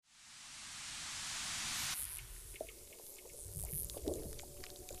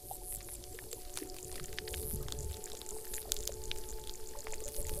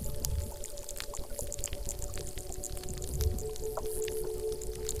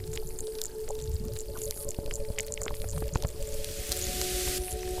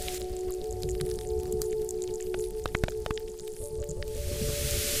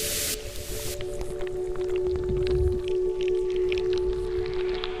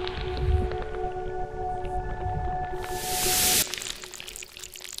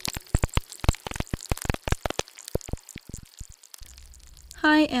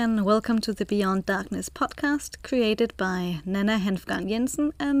Hi and welcome to the Beyond Darkness podcast created by Nana Henfgang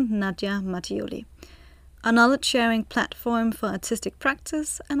Jensen and Nadia Mattioli, a knowledge-sharing platform for artistic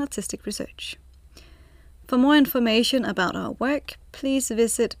practice and artistic research. For more information about our work, please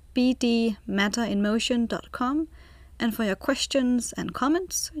visit bdmatterinmotion.com, and for your questions and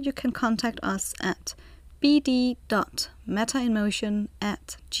comments, you can contact us at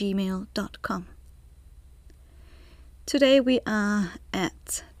bd.matterinmotion@gmail.com. Today we are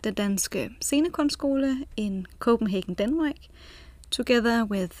at the Danske Scenekunstskole in Copenhagen, Denmark, together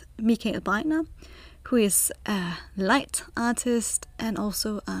with Michael Breitner, who is a light artist and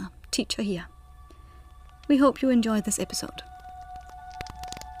also a teacher here. We hope you enjoy this episode.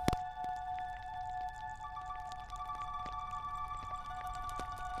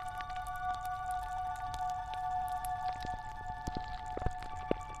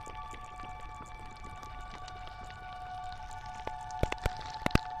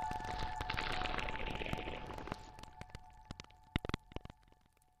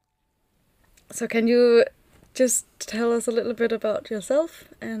 So can you just tell us a little bit about yourself,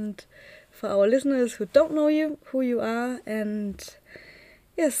 and for our listeners who don't know you, who you are, and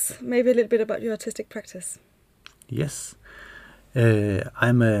yes, maybe a little bit about your artistic practice? Yes.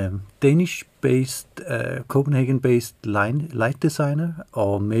 I'm a Danish-based, Copenhagen-based light designer,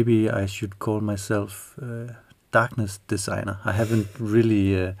 or maybe I should call myself darkness designer. I haven't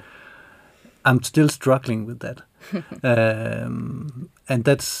really... I'm still struggling with that. And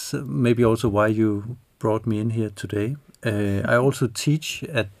that's maybe also why you brought me in here today. I also teach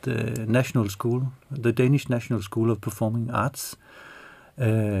at the National School, the Danish National School of Performing Arts.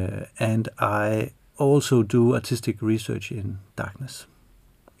 And I also do artistic research in darkness.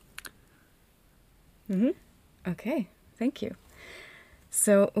 Mm-hmm. Okay, thank you.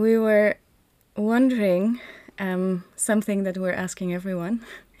 So we were wondering something that we're asking everyone.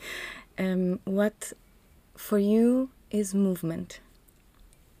 What for you is movement?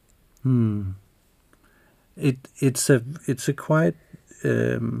 It's a quite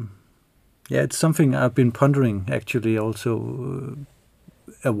it's something I've been pondering actually also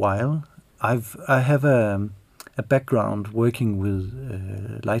a while. I have a background working with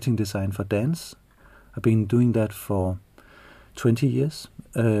lighting design for dance. I've been doing that for 20 years,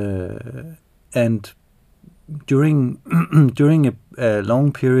 and during a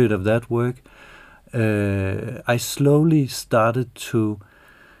long period of that work, I slowly started to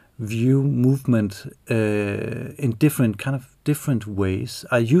view movement in different ways.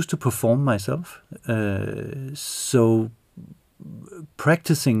 I used to perform myself, so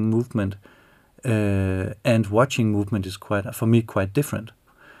practicing movement and watching movement is for me quite different.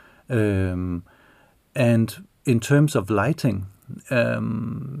 And in terms of lighting,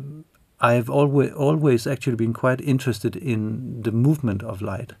 I've always actually been quite interested in the movement of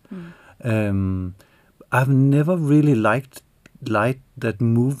light. I've never really liked light that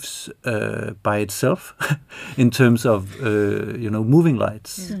moves by itself in terms of moving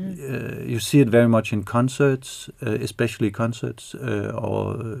lights. You see it very much in concerts, especially concerts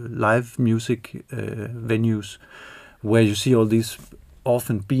or live music venues, where you see all these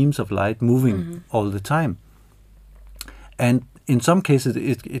often beams of light moving all the time. And in some cases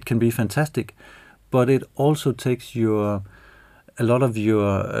it can be fantastic, but it also takes a lot of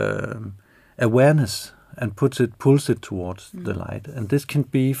your awareness and pulls it towards the light. And this can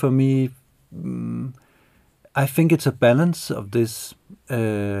be, for me, I think it's a balance of this.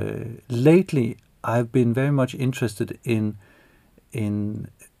 Lately, I've been very much interested in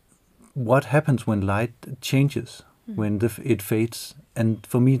what happens when light changes, when it fades. And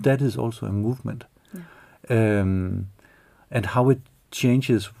for me, that is also a movement. And how it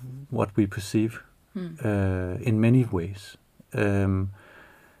changes what we perceive in many ways.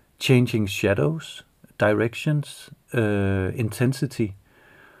 Changing shadows, directions, intensity,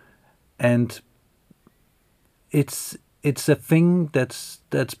 and it's a thing that's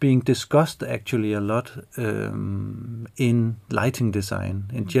being discussed actually a lot in lighting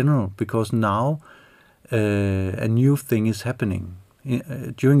design in general, because now a new thing is happening.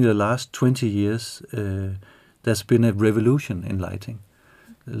 During the last 20 years, there's been a revolution in lighting.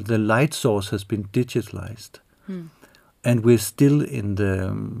 The light source has been digitalized. And we're still in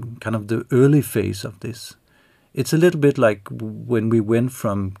the the early phase of this. It's a little bit like when we went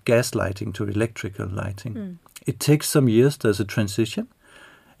from gas lighting to electrical lighting. It takes some years, there's a transition.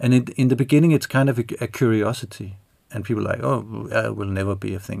 And in the beginning, it's kind of a curiosity. And people are like, oh, it will never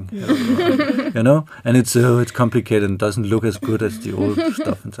be a thing. And it's complicated and doesn't look as good as the old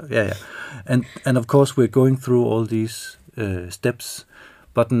stuff. And so, And of course, we're going through all these steps.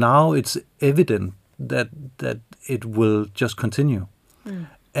 But now it's evident that it will just continue.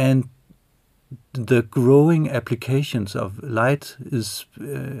 And the growing applications of light is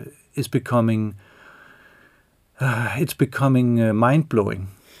becoming mind blowing.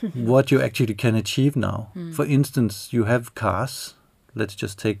 What you actually can achieve now. For instance, you have cars. Let's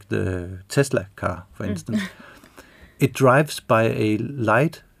just take the Tesla car, for instance. It drives by a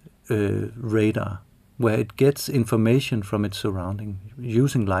light radar, where it gets information from its surrounding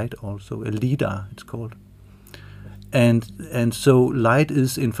using light. Also, a lidar, it's called. And so light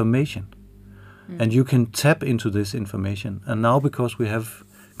is information. And you can tap into this information. And now, because we have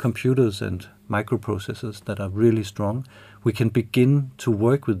computers and microprocessors that are really strong, we can begin to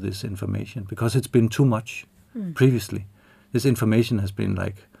work with this information, because it's been too much previously. This information has been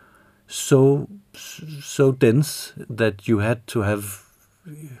like so dense that you had to have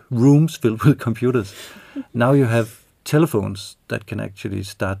rooms filled with computers. Now you have telephones that can actually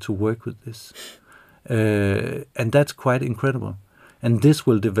start to work with this. And that's quite incredible. And this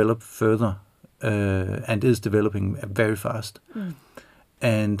will develop further, and is developing very fast.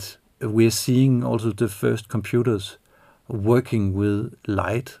 And we're seeing also the first computers working with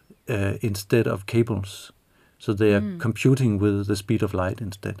light instead of cables. So they are computing with the speed of light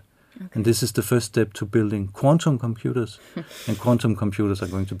instead. Okay. And this is the first step to building quantum computers. And quantum computers are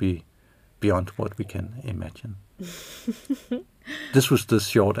going to be beyond what we can imagine. This was the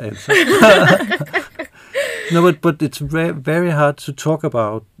short answer. No, but it's very hard to talk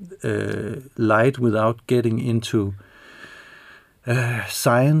about light without getting into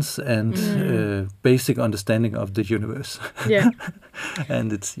science and basic understanding of the universe. Yeah.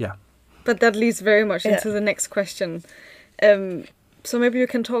 And it's, But that leads very much into the next question. So maybe you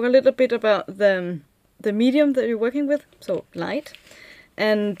can talk a little bit about the medium that you're working with, so light,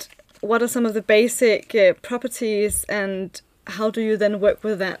 and what are some of the basic properties, and how do you then work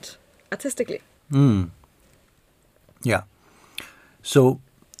with that artistically? Yeah. So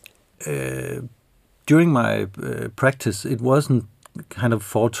during my practice, it wasn't kind of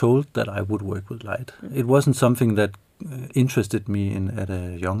foretold that I would work with light. It wasn't something that interested me at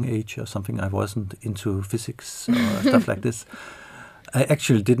a young age or something. I wasn't into physics or stuff like this. I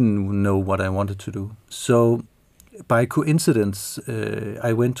actually didn't know what I wanted to do. So by coincidence,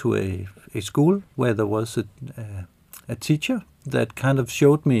 I went to a school where there was a teacher that kind of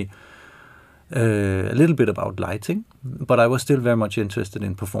showed me a little bit about lighting, but I was still very much interested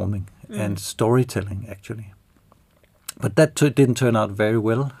in performing and storytelling, actually. But that didn't turn out very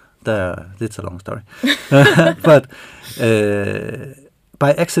well. It's a long story. But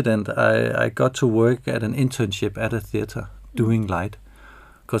by accident, I got to work at an internship at a theater doing light,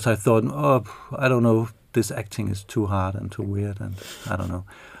 because I thought, I don't know, this acting is too hard and too weird, and I don't know.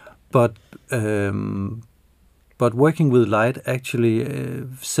 But working with light actually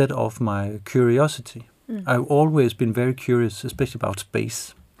set off my curiosity. I've always been very curious, especially about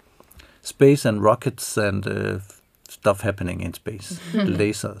space and rockets and stuff happening in space,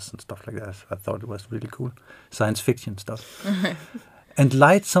 lasers and stuff like that. I thought it was really cool, science fiction stuff. And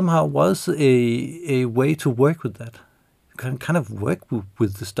light somehow was a way to work with that. You can kind of work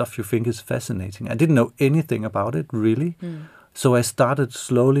with the stuff you think is fascinating. I didn't know anything about it, really. So I started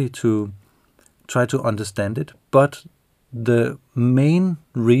slowly to try to understand it. But the main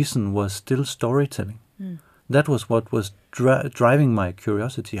reason was still storytelling. That was what was driving my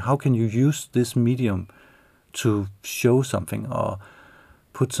curiosity. How can you use this medium to show something, or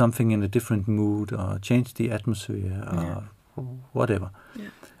put something in a different mood, or change the atmosphere, or whatever?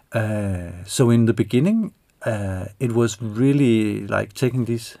 So in the beginning, it was really like taking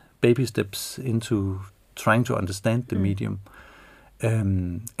these baby steps into trying to understand the medium.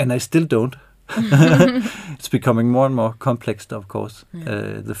 And I still don't. It's becoming more and more complex, of course,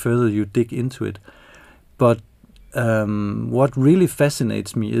 the further you dig into it. But what really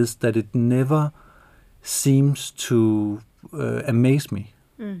fascinates me is that it never seems to amaze me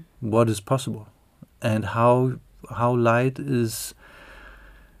what is possible, and how light is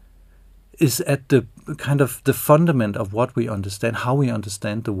at the kind of the fundament of what we understand, how we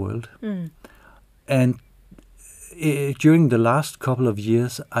understand the world. And during the last couple of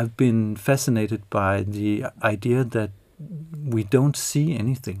years, I've been fascinated by the idea that we don't see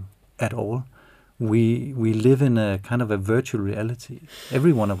anything at all. We live in a kind of a virtual reality,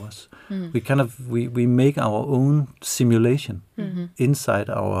 every one of us. We make our own simulation inside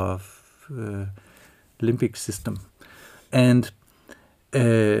our limbic system. And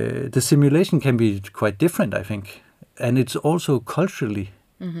the simulation can be quite different, I think. And it's also culturally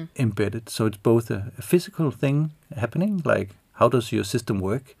embedded. So it's both a physical thing happening, like how does your system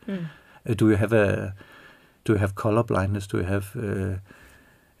work? Do you have color blindness? Do you have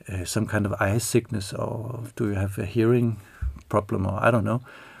some kind of eye sickness, or do you have a hearing problem, or I don't know.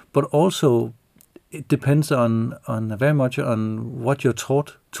 But also, it depends on very much on what you're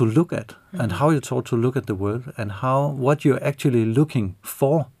taught to look at, and how you're taught to look at the world, and what you're actually looking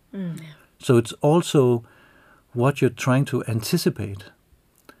for. So it's also what you're trying to anticipate.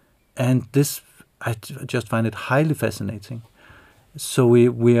 And this, I just find it highly fascinating. So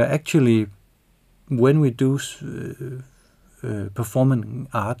we are actually, when we do performing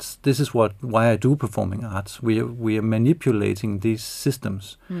arts, this is why I do performing arts. We are manipulating these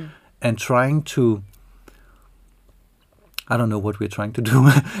systems and trying to, I don't know what we're trying to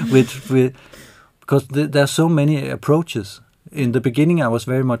do because there are so many approaches. In the beginning, I was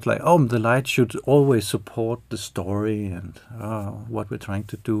very much like, the light should always support the story and what we're trying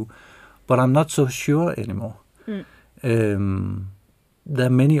to do. But I'm not so sure anymore. There are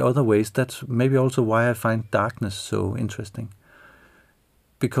many other ways. That's maybe also why I find darkness so interesting.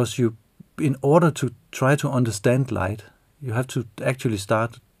 Because in order to try to understand light, you have to actually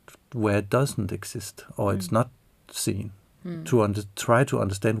start where it doesn't exist or it's not seen, to try to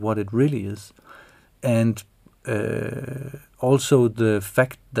understand what it really is. And also the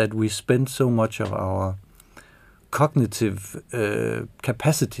fact that we spend so much of our cognitive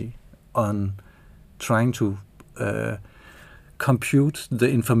capacity on trying to compute the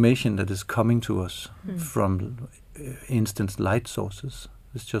information that is coming to us from, instance, light sources.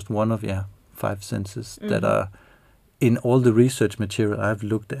 It's just one of 5 senses that are in all the research material I've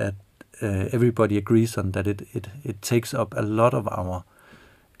looked at. Everybody agrees on that it takes up a lot of our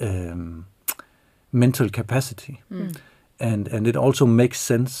mental capacity, and it also makes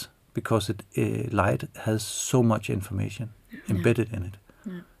sense because light has so much information embedded in it,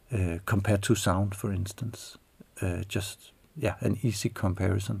 compared to sound, for instance. An easy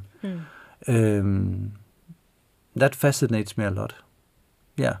comparison. That fascinates me a lot.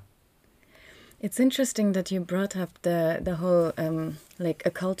 Yeah. It's interesting that you brought up the whole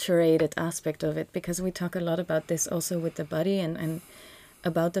acculturated aspect of it, because we talk a lot about this also with the body and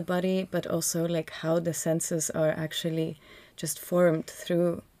about the body, but also like how the senses are actually just formed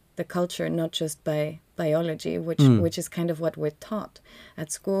through the culture, not just by biology, which is kind of what we're taught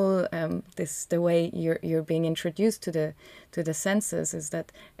at school. The way you're being introduced to the senses is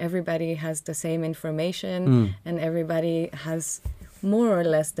that everybody has the same information and everybody has more or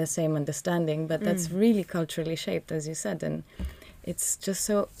less the same understanding, but that's really culturally shaped, as you said, and it's just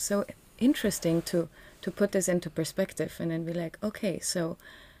so interesting to put this into perspective and then be like, okay, so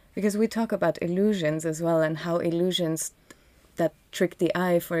because we talk about illusions as well, and how illusions that trick the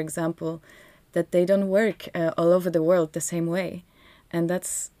eye, for example, that they don't work all over the world the same way, and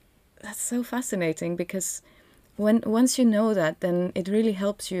that's so fascinating, because once you know that, then it really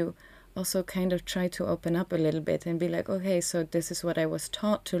helps you also kind of try to open up a little bit and be like, okay, so this is what I was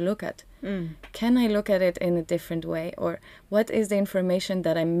taught to look at. Can I look at it in a different way? Or what is the information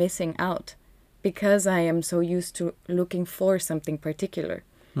that I'm missing out because I am so used to looking for something particular?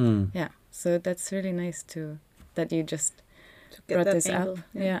 Yeah, so that's really nice that you just brought this up.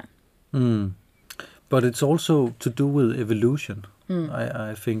 Yeah. But it's also to do with evolution,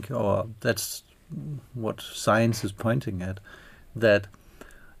 I think, or that's what science is pointing at, that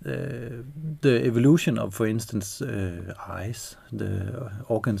the evolution of, for instance, eyes, the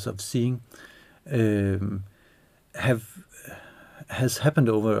organs of seeing, has happened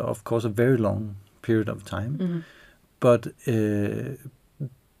over, of course, a very long period of time. But the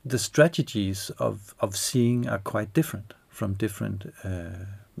strategies of seeing are quite different from different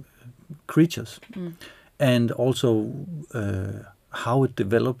creatures, and also how it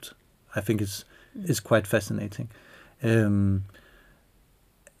developed, I think, is quite fascinating.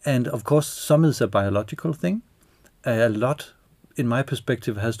 And of course, some is a biological thing. A lot, in my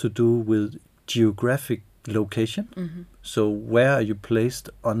perspective, has to do with geographic location. So where are you placed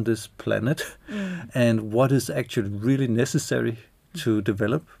on this planet, and what is actually really necessary to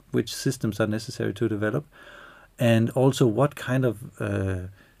develop, which systems are necessary to develop, and also what kind of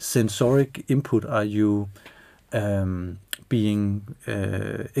sensoric input are you being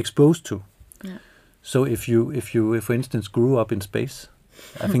exposed to. So if you, for instance, grew up in space,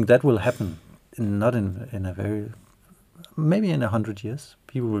 I think that will happen not in a very, maybe in 100 years.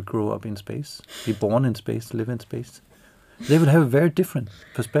 People will grow up in space, be born in space, live in space. They will have a very different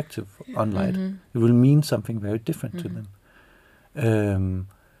perspective on light. It will mean something very different to them.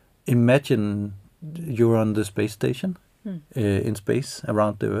 Imagine you're on the space station in space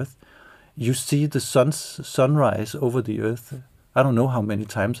around the Earth. You see the sunrise over the Earth, I don't know how many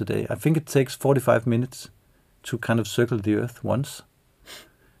times a day. I think it takes 45 minutes to kind of circle the Earth once.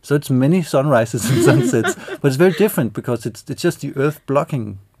 So it's many sunrises and sunsets, but it's very different because it's just the Earth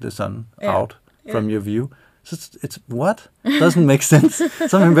blocking the sun out from your view. So it's what? Doesn't make sense.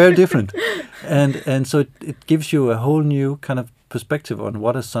 Something very different. And so it gives you a whole new kind of perspective on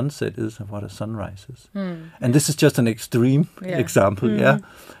what a sunset is and what a sunrise is. And this is just an extreme example,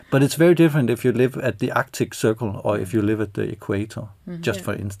 but it's very different if you live at the Arctic Circle or if you live at the equator, just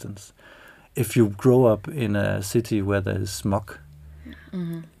for instance. If you grow up in a city where there is smog,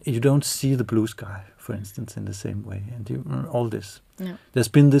 you don't see the blue sky, for instance, in the same way. And all this. Yeah. There's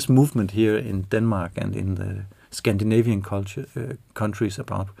been this movement here in Denmark and in the Scandinavian countries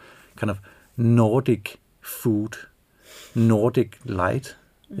about kind of Nordic food. Nordic light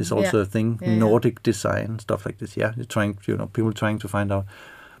is also a thing. Nordic design, stuff like this. Yeah, people trying to find out.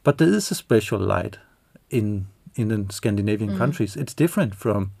 But there is a special light in the Scandinavian countries. It's different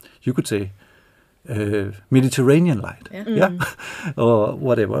from, you could say, Mediterranean light, or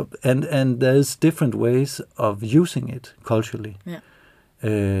whatever. And there's different ways of using it culturally. Yeah.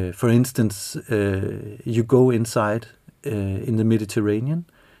 For instance, you go inside in the Mediterranean.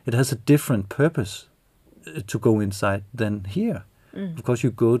 It has a different purpose to go inside than here, because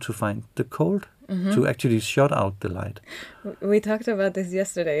you go to find the cold, to actually shut out the light. We talked about this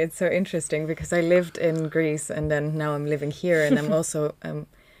yesterday. It's so interesting because I lived in Greece and then now I'm living here, and I'm also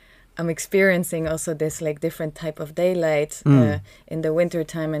I'm experiencing also this like different type of daylight in the winter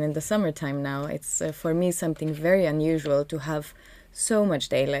time and in the summertime now. It's for me something very unusual to have so much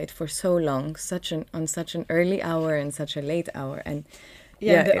daylight for so long, on such an early hour and such a late hour. And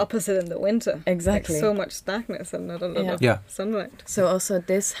the opposite in the winter. Exactly. Like so much darkness and not a lot of sunlight. So also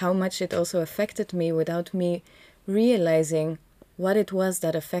this, how much it also affected me without me realizing what it was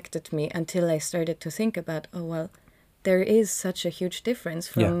that affected me until I started to think about, oh, well, there is such a huge difference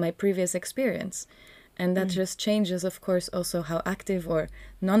from my previous experience. And that just changes, of course, also how active or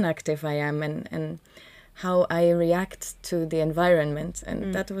non-active I am and how I react to the environment.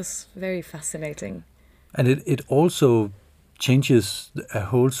 And that was very fascinating. And it also changes a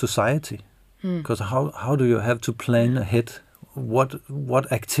whole society, because how do you have to plan ahead?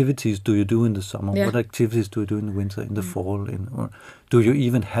 What activities do you do in the summer? What activities do you do in the winter, in the fall? Or do you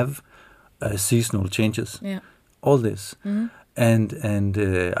even have seasonal changes? All this, and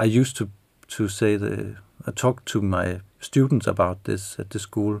I used to say I talked to my students about this at the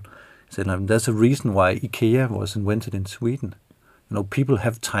school. I said, there's a reason why IKEA was invented in Sweden. People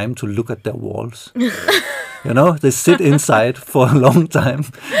have time to look at their walls. They sit inside for a long time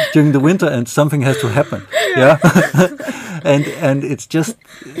during the winter, and something has to happen. Yeah, and it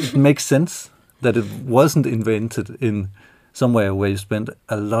makes sense that it wasn't invented in somewhere where you spend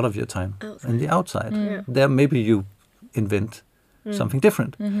a lot of your time in the outside. There maybe you invent something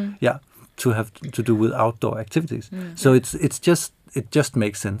different. To have to do with outdoor activities. So it just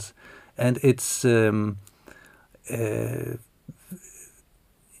makes sense, and it's.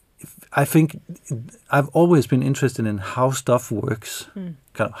 I think I've always been interested in how stuff works.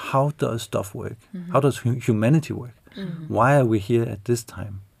 Kind of how does stuff work? How does humanity work? Why are we here at this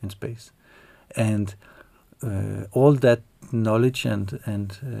time in space? And all that knowledge and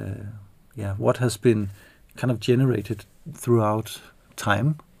what has been kind of generated throughout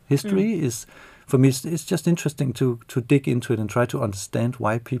time, history is, for me, it's just interesting to dig into it and try to understand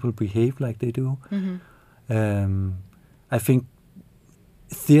why people behave like they do. I think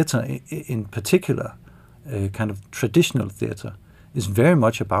theater in particular, kind of traditional theater, is very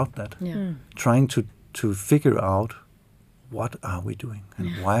much about that. Trying to figure out what are we doing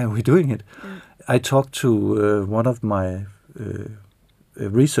and why are we doing it. I talked to one of my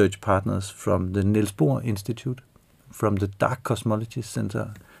research partners from the Niels Bohr Institute, from the Dark Cosmology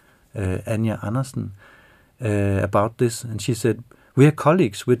Center, Anja Andersen, about this, and she said, we are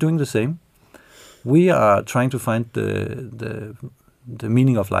colleagues, we're doing the same. We are trying to find the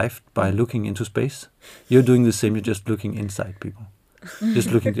meaning of life by looking into space. You're doing the same, you're just looking inside people.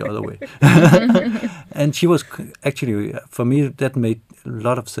 Just looking the other way. And she was actually, for me, that made a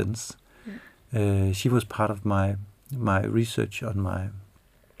lot of sense. She was part of my research on my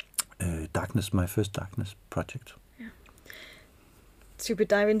my first darkness project. Should we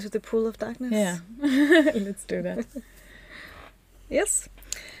dive into the pool of darkness? Yeah, let's do that. Yes.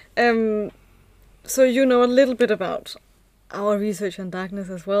 So you know a little bit about our research on darkness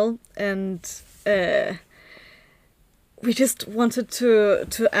as well, and we just wanted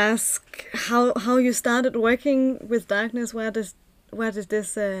to ask how you started working with darkness. Where did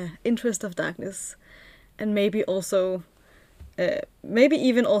this interest of darkness, and maybe also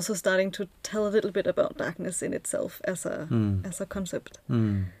even also starting to tell a little bit about darkness in itself as a concept.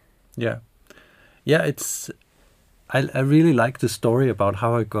 It's I really like the story about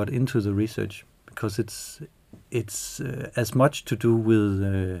how I got into the research, because it's as much to do with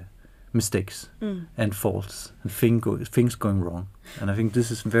mistakes and faults and things going wrong. And I think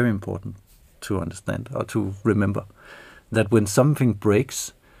this is very important to understand or to remember, that when something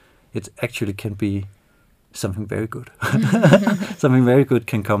breaks, it actually can be something very good. Something very good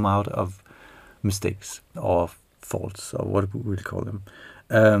can come out of mistakes or faults, or what we will call them.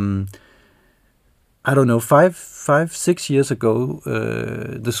 I don't know, 6 years ago,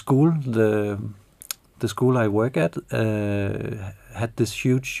 the school I work at had this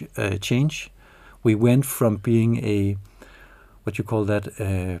huge change. We went from being a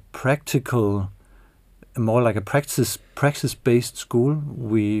practical, more like a practice-based school.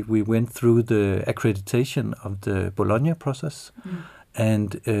 We went through the accreditation of the Bologna process,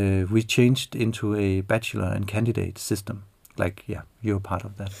 and we changed into a bachelor and candidate system. Like, yeah, you're part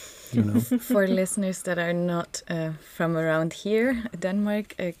of that, you know. For listeners that are not from around here,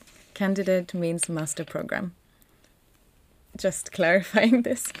 Denmark, a candidate means master program. Just clarifying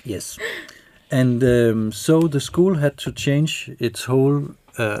this. Yes. And so the school had to change its whole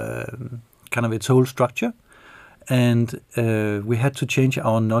its whole structure, and we had to change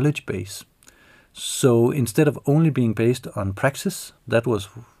our knowledge base. So instead of only being based on praxis, that was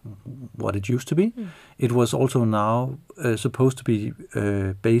what it used to be, it was also now supposed to be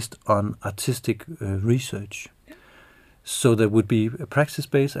based on artistic research. So there would be a praxis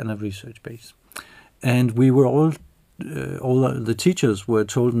base and a research base. And we were all the teachers were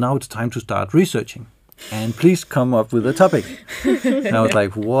told, now it's time to start researching. And please come up with a topic. And I was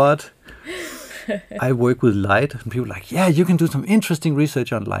like, what? I work with light. And people were like, yeah, you can do some interesting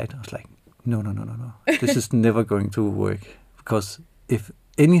research on light. I was like, no. This is never going to work. Because if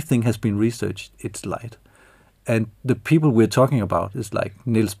anything has been researched, it's light. And the people we're talking about is like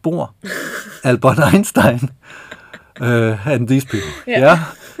Niels Bohr, Albert Einstein, and these people.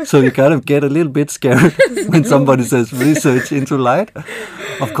 Yeah. So you kind of get a little bit scared when somebody says research into light.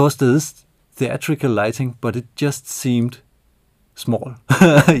 Of course, there is theatrical lighting, but it just seemed small.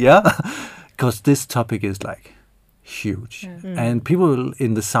 Yeah. Because this topic is like huge. And people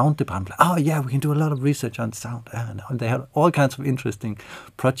in the sound department, oh yeah, we can do a lot of research on sound. And they had all kinds of interesting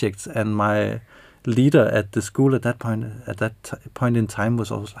projects. And my leader at the school at that point in time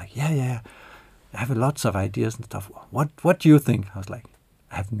was always like, yeah, I have lots of ideas and stuff. What do you think? I was like,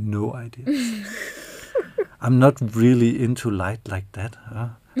 I have no idea. I'm not really into light like that.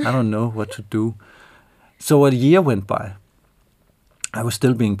 I don't know what to do. So a year went by. I was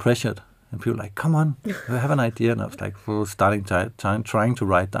still being pressured. And people were like, come on, you have an idea. And I was like, trying to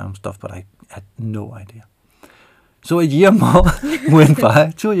write down stuff, but I had no idea. So a year more went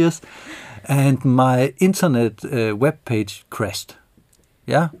by, 2 years, and my internet web page crashed.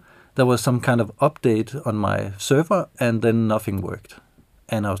 Yeah, there was some kind of update on my server, and then nothing worked.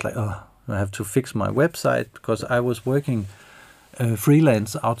 And I was like, oh, I have to fix my website, because I was working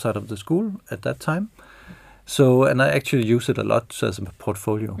freelance outside of the school at that time. So, and I actually use it a lot as a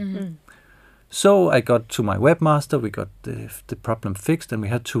portfolio. Mm-hmm. So I got to my webmaster, we got the problem fixed, and we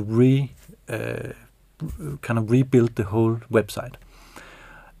had to rebuild the whole website.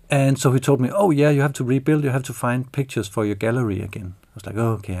 And so he told me, oh yeah, you have to rebuild, you have to find pictures for your gallery again. I was like,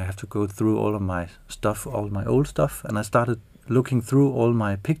 oh, okay, I have to go through all of my stuff, all my old stuff. And I started looking through all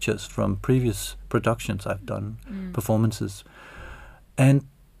my pictures from previous productions I've done, performances. And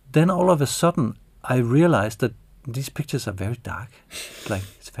then all of a sudden, I realized that these pictures are very dark. Like,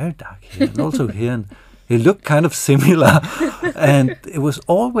 it's very dark here, and also here, and they look kind of similar. And it was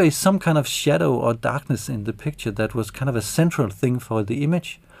always some kind of shadow or darkness in the picture that was kind of a central thing for the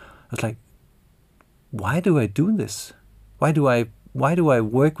image. I was like, why do I do this? Why do I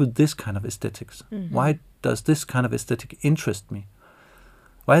work with this kind of aesthetics? Mm-hmm. Why does this kind of aesthetic interest me?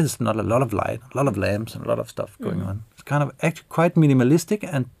 Why is not a lot of light, a lot of lamps, and a lot of stuff going on? It's kind of actually quite minimalistic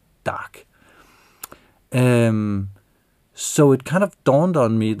and dark. So it kind of dawned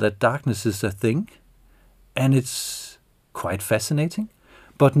on me that darkness is a thing, and it's quite fascinating,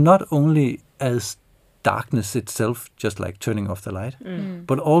 but not only as darkness itself, just like turning off the light,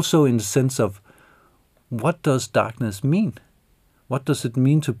 but also in the sense of, what does darkness mean? What does it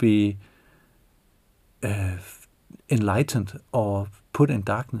mean to be enlightened or put in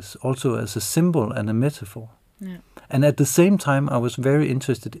darkness, also as a symbol and a metaphor? Yeah. And at the same time, I was very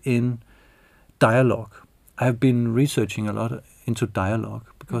interested in dialogue. I've been researching a lot into dialogue,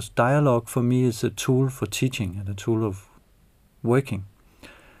 because dialogue for me is a tool for teaching and a tool of working.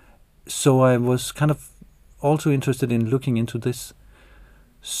 So I was kind of also interested in looking into this.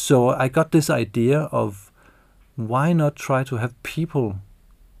 So I got this idea of, why not try to have people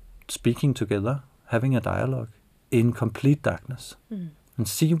speaking together, having a dialogue in complete darkness, and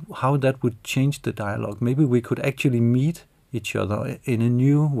see how that would change the dialogue. Maybe we could actually meet each other in a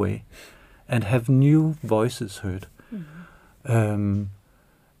new way and have new voices heard.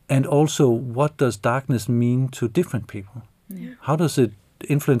 And also, what does darkness mean to different people? Yeah. How does it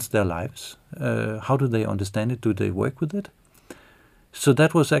influence their lives? How do they understand it? Do they work with it? So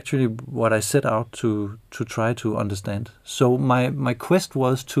that was actually what I set out to try to understand. So my quest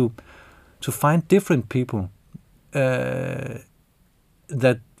was to find different people that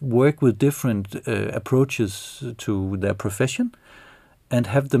work with different approaches to their profession, and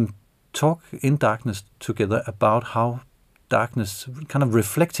have them talk in darkness together about how darkness, kind of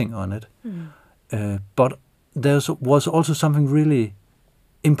reflecting on it. But there was also something really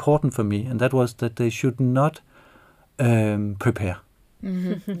important for me, and that was that they should not prepare.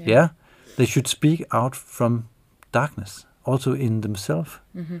 Yeah, they should speak out from darkness, also in themselves.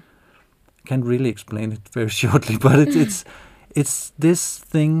 Can't really explain it very shortly, but it's this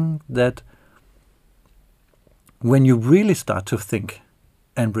thing that when you really start to think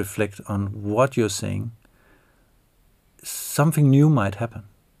and reflect on what you're saying, something new might happen.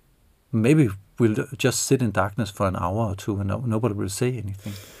 Maybe we'll just sit in darkness for an hour or two and nobody will say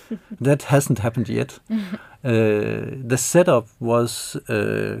anything. That hasn't happened yet. The setup was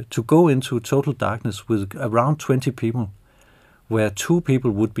to go into total darkness with around 20 people, where 2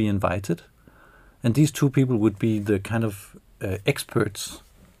 people would be invited, and these 2 people would be the kind of experts,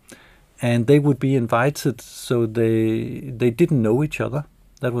 and they would be invited so they didn't know each other.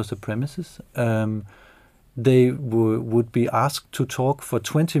 That was the premises. They would be asked to talk for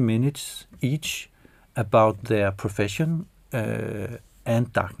 20 minutes each about their profession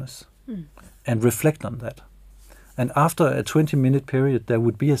and darkness, and reflect on that. And after a 20-minute period, there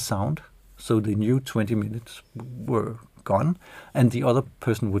would be a sound, so they knew 20 minutes were gone, and the other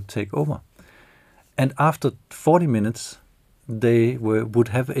person would take over. And after 40 minutes, they would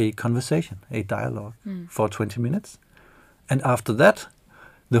have a conversation, a dialogue for 20 minutes. And after that,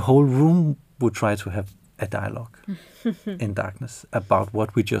 the whole room would try to have a dialogue in darkness about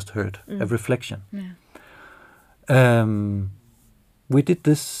what we just heard, a reflection. Yeah. We did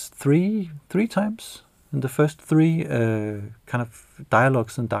this three times, in the first 3 kind of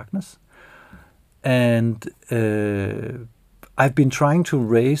dialogues in darkness. And I've been trying to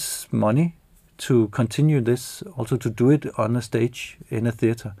raise money to continue this, also to do it on a stage in a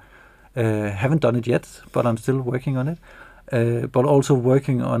theater. Haven't done it yet, but I'm still working on it. But also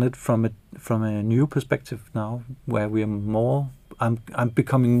working on it from a new perspective now, where we are more. I'm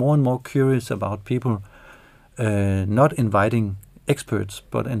becoming more and more curious about people, not inviting experts,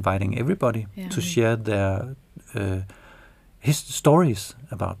 but inviting everybody to share their stories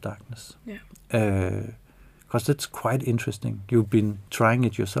about darkness. Because it's quite interesting. You've been trying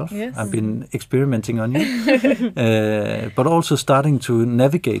it yourself. Yes. I've been experimenting on you, but also starting to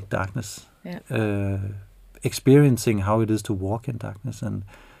navigate darkness. Experiencing how it is to walk in darkness and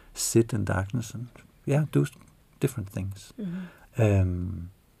sit in darkness and do different things.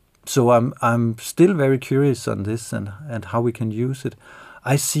 So I'm still very curious on this and how we can use it.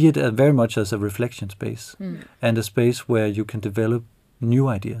 I see it very much as a reflection space and a space where you can develop new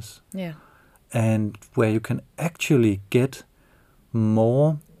ideas. And where you can actually get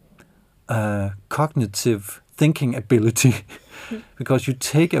more cognitive thinking ability because you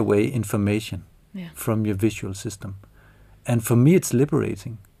take away information from your visual system. And for me, it's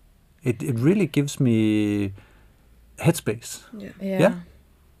liberating. It really gives me headspace.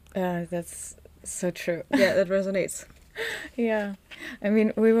 That's so true. Yeah, that resonates. Yeah. I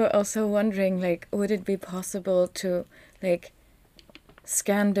mean, we were also wondering, like, would it be possible to, like,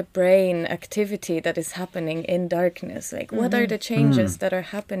 scan the brain activity that is happening in darkness? Like, what are the changes that are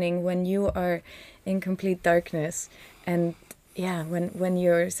happening when you are in complete darkness? And when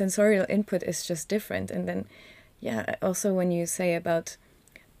your sensorial input is just different. And then, also when you say about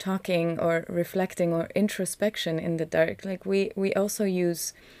talking or reflecting or introspection in the dark, like we also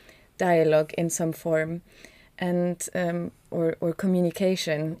use dialogue in some form, and or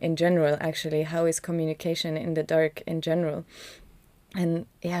communication in general. Actually, how is communication in the dark in general? And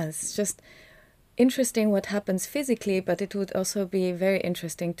it's just interesting what happens physically, but it would also be very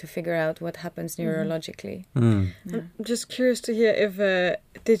interesting to figure out what happens neurologically. I'm just curious to hear if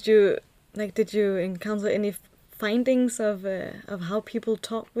did you encounter any findings of how people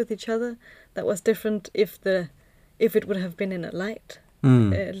talk with each other that was different if it would have been in a lit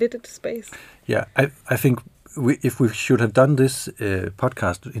space? Yeah, I think if we should have done this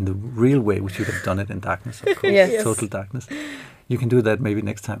podcast in the real way, we should have done it in darkness, of course, total darkness. You can do that maybe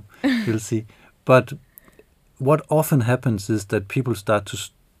next time. You'll see. But what often happens is that people start to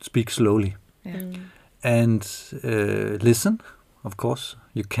speak slowly and listen. Of course,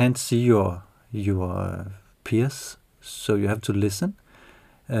 you can't see your peers so you have to listen.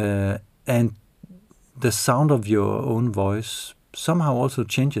 And the sound of your own voice somehow also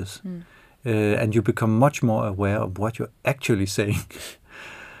changes. And you become much more aware of what you're actually saying.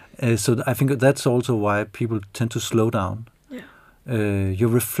 So I think that's also why people tend to slow down. You're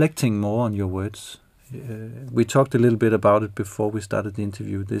reflecting more on your words. We talked a little bit about it before we started the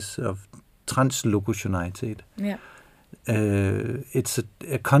interview, this of translocutionalitet. Yeah. It's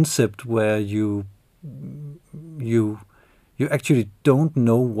a concept where you actually don't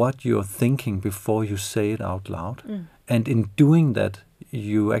know what you're thinking before you say it out loud. And in doing that,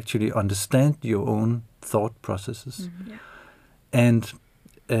 you actually understand your own thought processes. And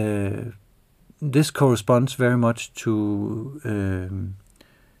this corresponds very much to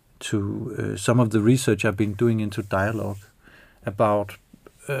some of the research I've been doing into dialogue about.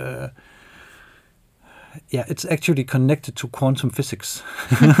 It's actually connected to quantum physics.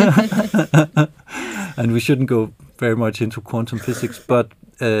 And we shouldn't go very much into quantum physics, but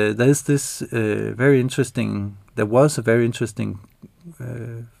there's this there was a very interesting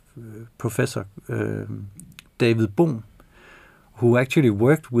professor, David Bohm, who actually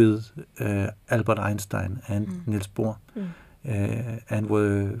worked with Albert Einstein and Niels Bohr, and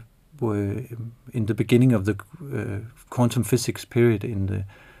were in the beginning of the quantum physics period in the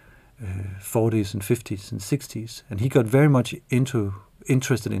 40s and 50s and 60s, and he got very much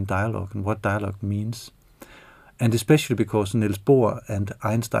interested in dialogue and what dialogue means, and especially because Niels Bohr and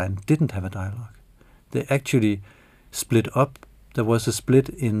Einstein didn't have a dialogue. They actually split up. There was a split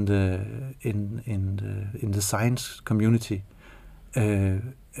in the science community,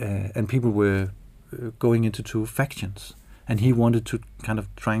 and people were going into two factions, and he wanted to kind of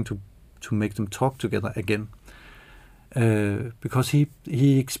trying to make them talk together again. Because he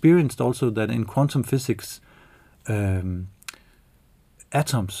experienced also that in quantum physics,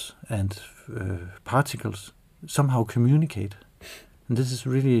 atoms and particles somehow communicate, and this is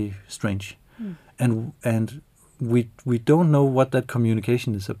really strange. And we don't know what that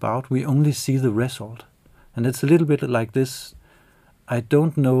communication is about. We only see the result, and it's a little bit like this. I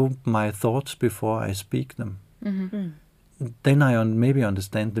don't know my thoughts before I speak them. Then I maybe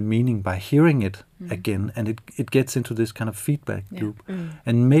understand the meaning by hearing it again, and it gets into this kind of feedback loop.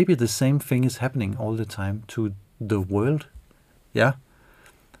 And maybe the same thing is happening all the time to the world. Yeah,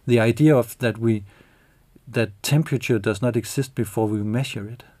 the idea of that temperature does not exist before we measure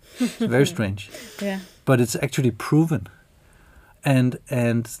it. It's very strange. But it's actually proven, and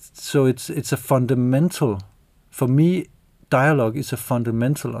so it's a fundamental. For me, dialogue is a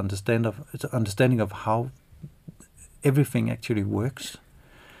fundamental understanding of how everything actually works,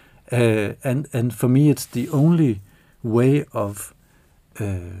 and for me it's the only way of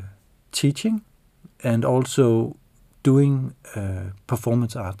teaching and also doing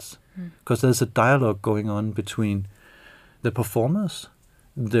performance arts, because there's a dialogue going on between the performers,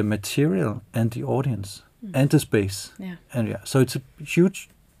 the material, and the audience, and the space. And so it's a huge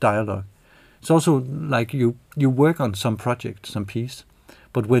dialogue. It's also like you work on some project, some piece,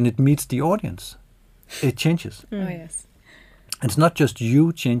 but when it meets the audience, it changes. Oh yes. It's not just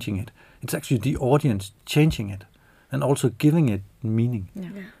you changing it, it's actually the audience changing it and also giving it meaning.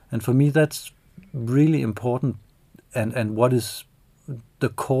 And for me that's really important, and what is the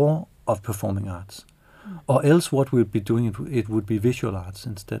core of performing arts. Or else what we'd be doing, it would be visual arts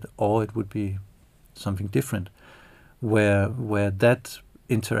instead, or it would be something different, where that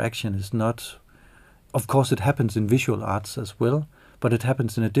interaction is not. Of course it happens in visual arts as well, but it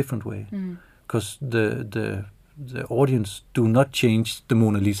happens in a different way, because the audience do not change the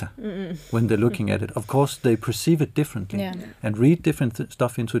Mona Lisa when they're looking at it. Of course they perceive it differently and read different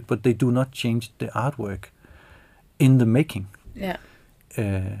stuff into it, but they do not change the artwork in the making.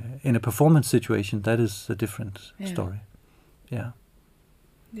 In a performance situation, that is a different story.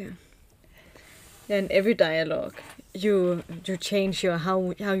 In every dialogue, you change your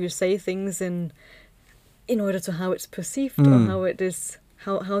how you say things in order to how it's perceived or how it is,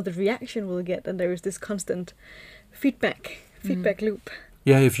 how the reaction will get, and there is this constant feedback loop.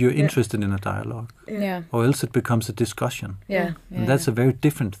 If you're interested in a dialogue, or else it becomes a discussion. And that's a very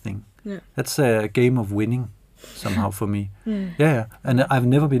different thing. That's a game of winning somehow for me. And I've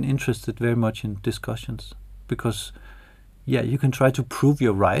never been interested very much in discussions, because you can try to prove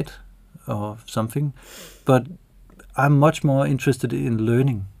you're right or something, but I'm much more interested in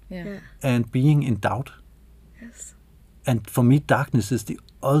learning and being in doubt. And for me, darkness is the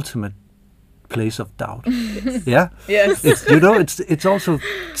ultimate place of doubt. It's also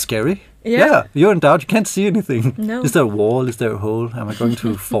scary. You're in doubt, you can't see anything. Is there a wall, is there a hole, am I going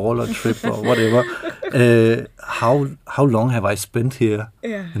to fall or trip or whatever? How long have I spent here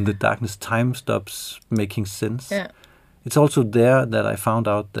in the darkness? Time stops making sense. it's also there that I found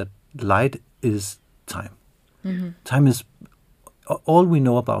out that light is time. Time is, all we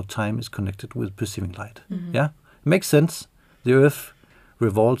know about time is connected with perceiving light. Yeah, it makes sense. The Earth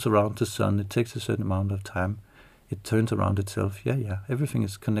revolves around the sun. It takes a certain amount of time. It turns around itself. Yeah. Everything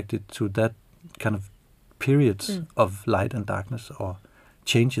is connected to that kind of periods of light and darkness, or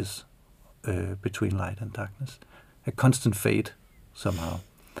changes between light and darkness. A constant fade somehow.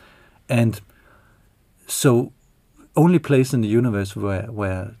 And so only place in the universe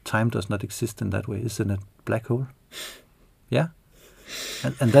where time does not exist in that way is in a black hole. Yeah?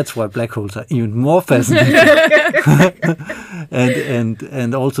 And that's why black holes are even more fascinating.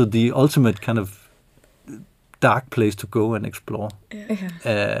 and also the ultimate kind of dark place to go and explore.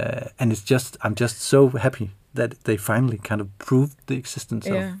 And I'm just so happy that they finally kind of proved the existence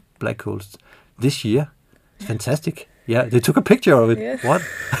of black holes this year. It's fantastic. Yeah, they took a picture of it. Yes. What?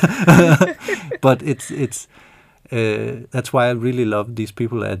 But it's that's why I really love these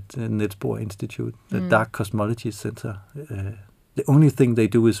people at Niels Bohr Institute, the Dark Cosmology Center. The only thing they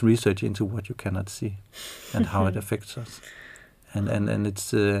do is research into what you cannot see and how it affects us. And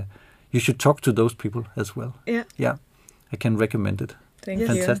it's you should talk to those people as well. Yeah, I can recommend it. Thank you.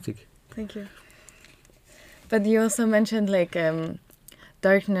 Fantastic. Thank you. But you also mentioned like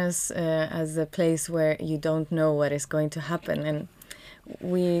darkness as a place where you don't know what is going to happen, and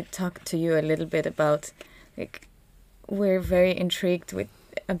we talked to you a little bit about like we're very intrigued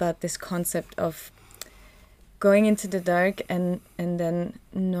about this concept of going into the dark and then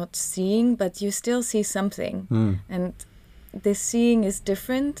not seeing, but you still see something, and this seeing is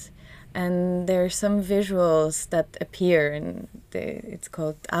different. And there are some visuals that appear, and it's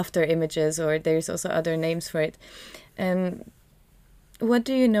called after images, or there's also other names for it. What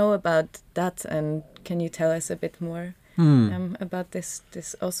do you know about that, and can you tell us a bit more about this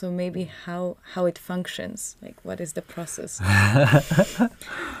also, maybe how it functions? Like, what is the process?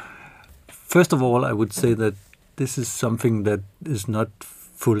 First of all, I would say that this is something that is not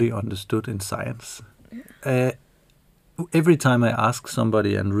fully understood in science. Every time I ask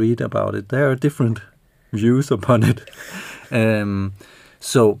somebody and read about it, there are different views upon it.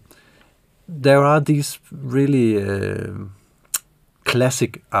 So there are these really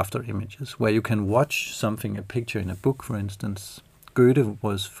classic after images where you can watch something, a picture in a book, for instance. Goethe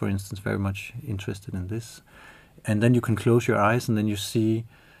was, for instance, very much interested in this. And then you can close your eyes and then you see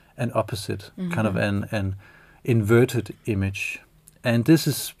an opposite, kind of an inverted image. And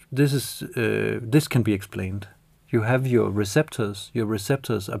this can be explained. You have your receptors. Your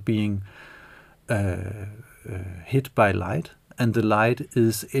receptors are being hit by light, and the light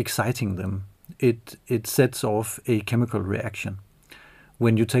is exciting them. It sets off a chemical reaction.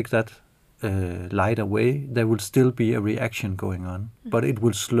 When you take that light away, there will still be a reaction going on, but it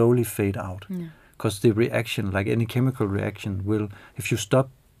will slowly fade out. Because the reaction, like any chemical reaction, will, if you stop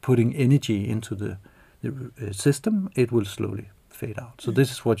putting energy into the system, it will slowly fade out. So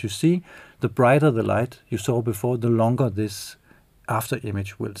this is what you see. The brighter the light you saw before, the longer this after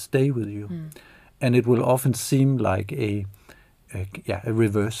image will stay with you. And it will often seem like a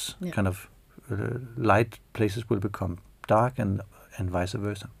reverse kind of light places will become dark and vice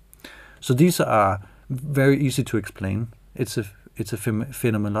versa. So these are very easy to explain. It's a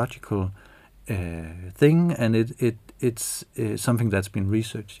phenomenological thing, and it's something that's been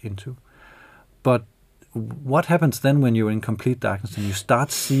researched into. But what happens then when you're in complete darkness and you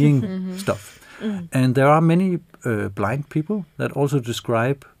start seeing stuff? And there are many blind people that also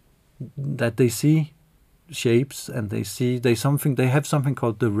describe that they see shapes, and they have something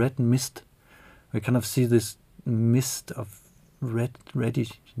called the red mist. We kind of see this mist of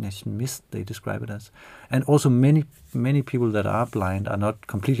reddishness mist, they describe it as. And also many people that are blind are not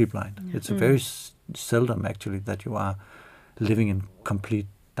completely blind. It's very seldom actually that you are living in complete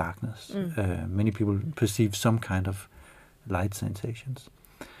darkness. Many people perceive some kind of light sensations.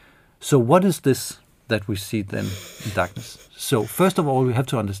 So what is this that we see then in darkness? So first of all, we have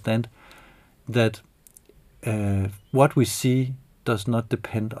to understand that what we see does not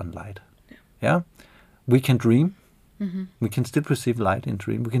depend on light. Yeah, we can dream. We can still perceive light in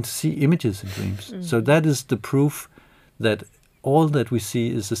dream. We can see images in dreams. So that is the proof that all that we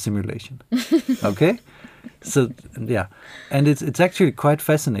see is a simulation. Okay? So yeah, and it's actually quite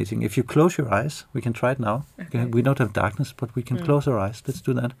fascinating. If you close your eyes, we can try it now. Okay. We don't have darkness, but we can close our eyes. Let's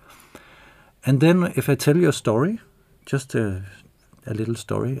do that. And then if I tell you a story, just a little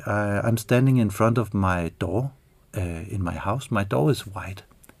story. I'm standing in front of my door in my house. My door is white.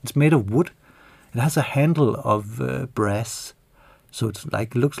 It's made of wood. It has a handle of brass, so it's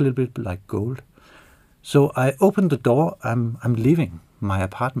looks a little bit like gold. So I open the door. I'm leaving my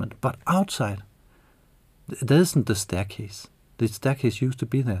apartment, but outside there isn't the staircase. The staircase used to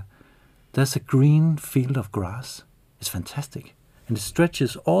be there. There's a green field of grass. It's fantastic. And it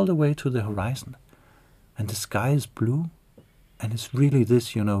stretches all the way to the horizon. And the sky is blue. And it's really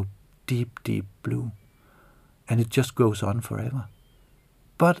this, deep, deep blue. And it just goes on forever.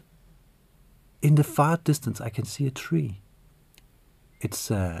 But in the far distance, I can see a tree. It's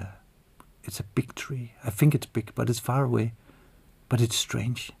a big tree. I think it's big, but it's far away. But it's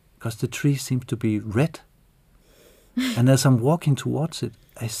strange, because the tree seems to be red. And as I'm walking towards it,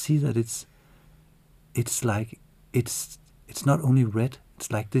 I see that it's not only red,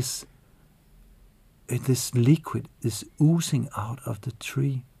 it's like this liquid is oozing out of the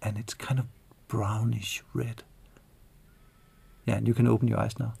tree, and it's kind of brownish red. Yeah, and you can open your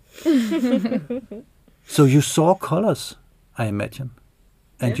eyes now. So you saw colors, I imagine,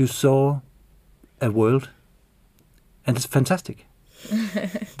 and you saw a world, and it's fantastic.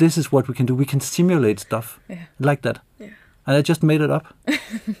 This is what we can do. We can simulate stuff like that. Yeah. And I just made it up.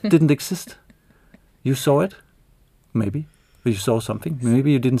 Didn't exist. You saw it, maybe. You saw something.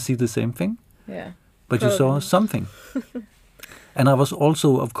 Maybe you didn't see the same thing. Yeah. But you saw something. And I was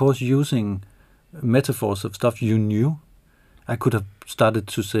also, of course, using metaphors of stuff you knew. I could have started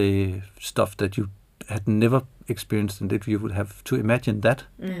to say stuff that you had never experienced, and that you would have to imagine that.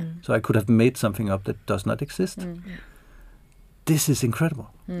 Mm. So I could have made something up that does not exist. Mm. Yeah. This is incredible.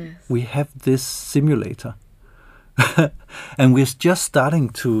 Yes. We have this simulator. And we're just starting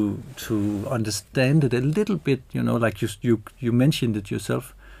to understand it a little bit, like you mentioned it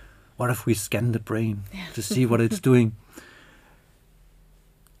yourself. What if we scan the brain to see what it's doing?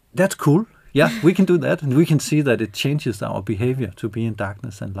 That's cool. Yeah, we can do that. And we can see that it changes our behavior to be in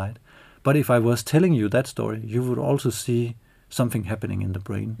darkness and light. But if I was telling you that story, you would also see something happening in the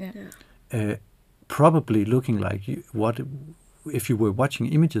brain. Yeah. Probably looking like if you were watching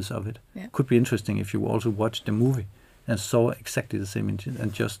images of it. Yeah. Could be interesting if you also watched the movie and saw exactly the same image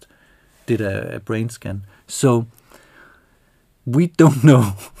and just did a brain scan. So we don't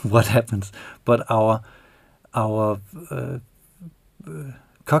know what happens, but our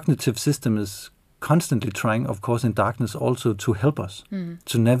cognitive system is constantly trying, of course, in darkness also to help us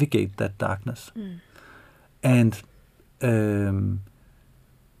to navigate that darkness. And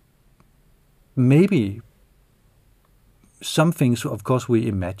maybe some things, of course, we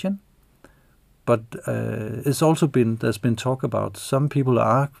imagine, but there's been talk about some people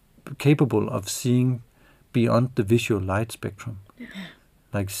are capable of seeing beyond the visual light spectrum,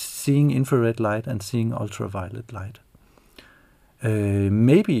 like seeing infrared light and seeing ultraviolet light.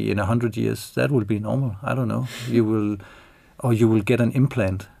 Maybe in 100 years that will be normal. I don't know. You will get an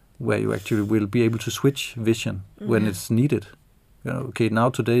implant where you actually will be able to switch vision when it's needed. Now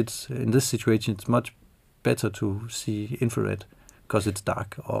today it's in this situation it's much better to see infrared because it's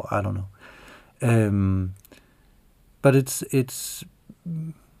dark, or I don't know. But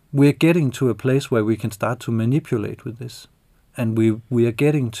we're getting to a place where we can start to manipulate with this, and we are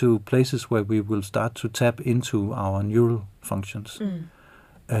getting to places where we will start to tap into our neural functions,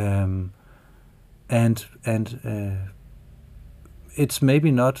 and it's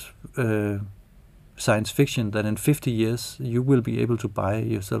maybe not science fiction that in 50 years you will be able to buy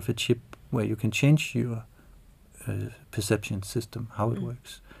yourself a chip where you can change your perception system, how it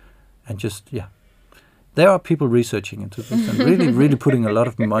works, and there are people researching into this and really putting a lot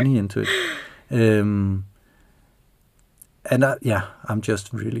of money into it. And I'm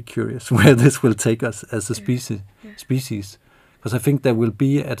just really curious where this will take us as a species, because I think there will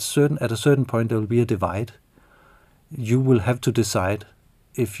be at a certain point there will be a divide. You will have to decide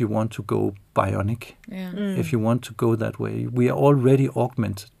if you want to go bionic, if you want to go that way. We are already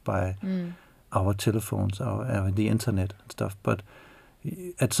augmented by our telephones, the internet and stuff, but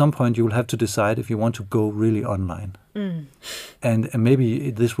at some point you will have to decide if you want to go really online. And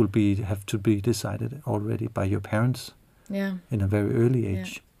maybe this will have to be decided already by your parents in a very early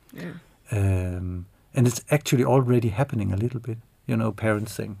age. And it's actually already happening a little bit.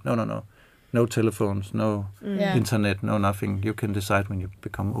 Parents saying, no telephones, no internet, no nothing. You can decide when you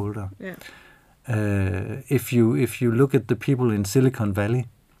become older. If you look at the people in Silicon Valley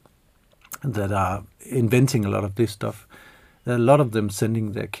that are inventing a lot of this stuff, there are a lot of them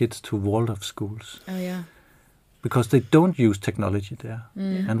sending their kids to Waldorf schools. Oh yeah. Because they don't use technology there.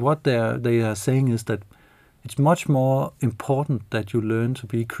 And what they are saying is that it's much more important that you learn to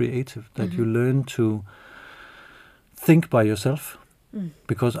be creative, that you learn to think by yourself.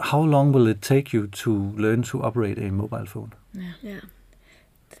 Because how long will it take you to learn to operate a mobile phone?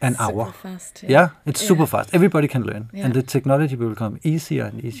 An hour. Fast, it's super fast. Everybody can learn. And the technology will become easier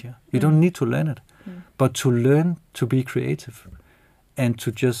and easier. You don't need to learn it. But to learn to be creative and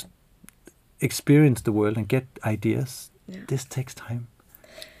to just experience the world and get ideas, this takes time.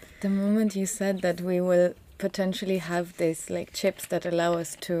 The moment you said that we will potentially have these like chips that allow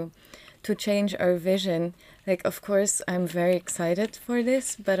us to change our vision, like of course I'm very excited for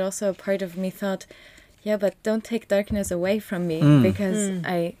this, but also a part of me thought, yeah, but don't take darkness away from me, because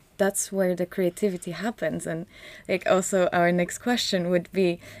that's where the creativity happens. And like also our next question would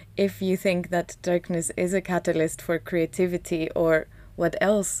be if you think that darkness is a catalyst for creativity, or what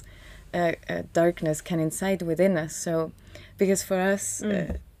else darkness can incite within us. So because for us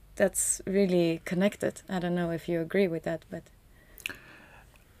that's really connected. I don't know if you agree with that, but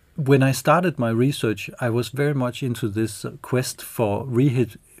when I started my research, I was very much into this quest for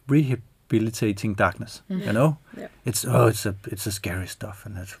rehabilitating darkness. You know, it's a scary stuff,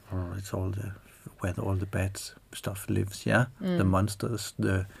 and it's all where all the bad stuff lives. Yeah, the monsters,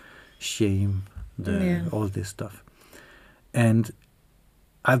 the shame, all this stuff. And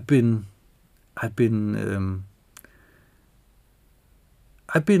I've been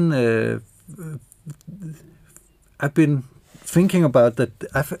thinking about that.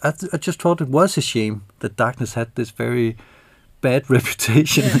 I just thought it was a shame that darkness had this very bad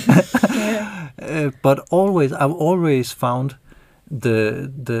reputation. But I've always found the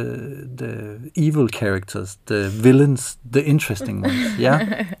evil characters, the villains, the interesting ones.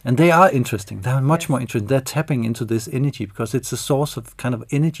 Yeah, and they are interesting. They are much more interesting. They're tapping into this energy because it's a source of kind of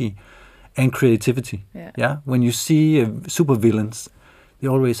energy and creativity. Yeah, when you see super villains, they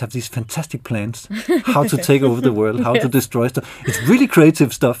always have these fantastic plans, how to take over the world, how to destroy stuff. It's really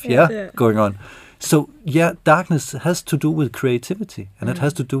creative stuff, going on. So, darkness has to do with creativity, and it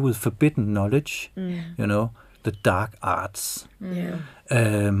has to do with forbidden knowledge, you know, the dark arts.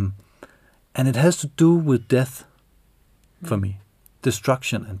 And it has to do with death, for me,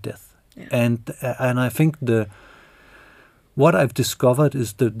 destruction and death. And I think what I've discovered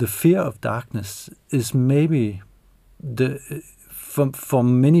is the fear of darkness is maybe for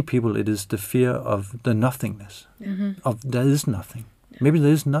many people, it is the fear of the nothingness, of there is nothing. Maybe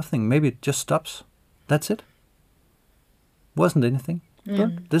there is nothing. Maybe it just stops. That's it. Wasn't anything.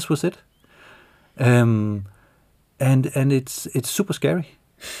 But this was it. And it's super scary.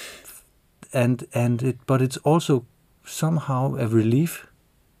 But it's also somehow a relief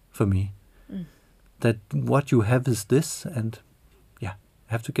for me that what you have is this, and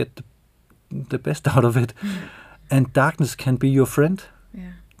have to get the best out of it. And darkness can be your friend.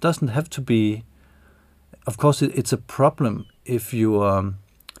 Doesn't have to be. Of course, it's a problem if you're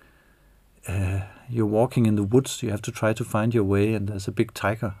walking in the woods. You have to try to find your way, and there's a big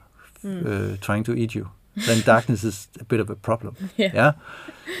tiger trying to eat you. Then darkness is a bit of a problem.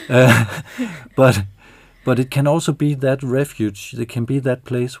 But it can also be that refuge. It can be that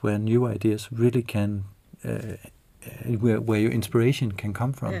place where new ideas really can, where your inspiration can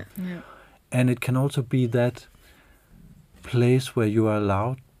come from. And it can also be that place where you are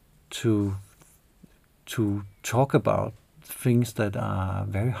allowed to talk about things that are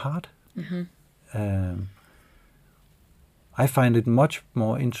very hard. I find it much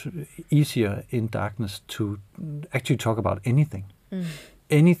more easier in darkness to actually talk about anything.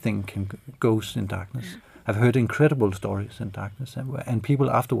 Anything goes in darkness. I've heard incredible stories in darkness, and people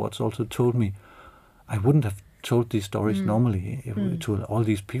afterwards also told me I wouldn't have told these stories normally to all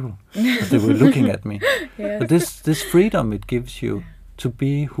these people, but they were looking at me. But this freedom it gives you to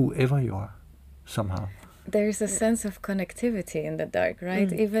be whoever you are, somehow. There's a sense of connectivity in the dark,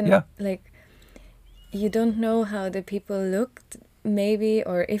 right? Even like you don't know how the people looked, maybe,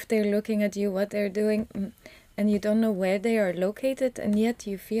 or if they're looking at you, what they're doing, and you don't know where they are located, and yet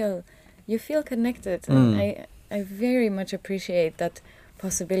you feel connected. And I very much appreciate that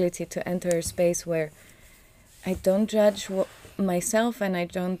possibility to enter a space where I don't judge myself and I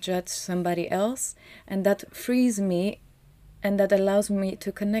don't judge somebody else, and that frees me, and that allows me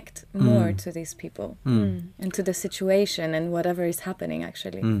to connect more to these people and to the situation and whatever is happening,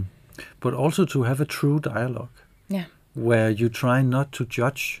 actually. But also to have a true dialogue, where you try not to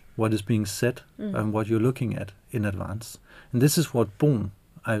judge what is being said and what you're looking at in advance. And this is what Bohm,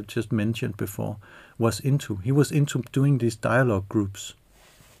 I just mentioned before, was into. He was into doing these dialogue groups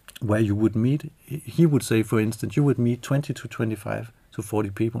where you would meet. He would say, for instance, you would meet 20 to 25 to 40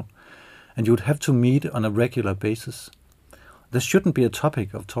 people, and you would have to meet on a regular basis. There shouldn't be a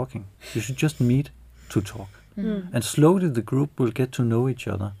topic of talking. You should just meet to talk. And slowly the group will get to know each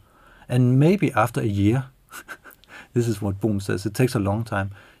other. And maybe after a year, this is what Bohm says, it takes a long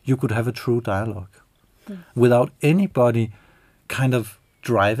time, you could have a true dialogue without anybody kind of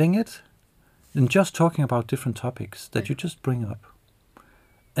driving it, and just talking about different topics that you just bring up.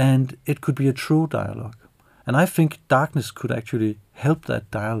 And it could be a true dialogue. And I think darkness could actually help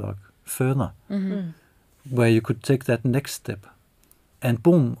that dialogue further, where you could take that next step. And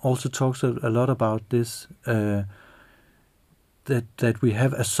Bohm also talks a lot about this, that we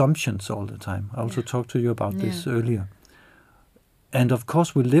have assumptions all the time. I also talked to you about this earlier. And of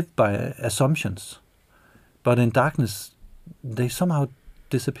course we live by assumptions, but in darkness they somehow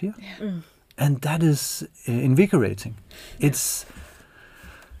disappear. And that is invigorating. It's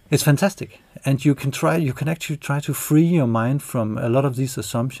fantastic. And you can actually try to free your mind from a lot of these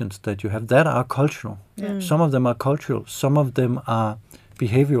assumptions that you have that are cultural. Some of them are cultural, some of them are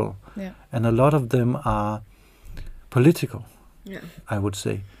behavioral, and a lot of them are political, I would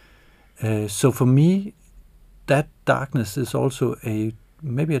say. So for me, that darkness is also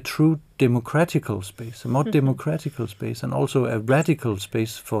maybe a true democratical space, a more democratical space, and also a radical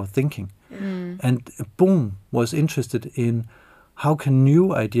space for thinking. And Bohm was interested in how can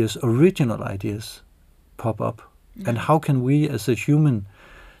new ideas, original ideas, pop up, and how can we as a human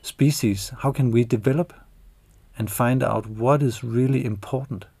species, how can we develop and find out what is really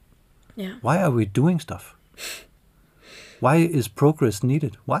important? Why are we doing stuff? Why is progress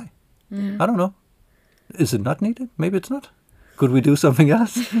needed? Why? I don't know. Is it not needed? Maybe it's not. Could we do something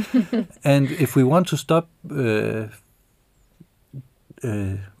else? And if we want to stop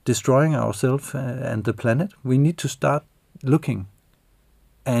destroying ourselves and the planet, we need to start looking,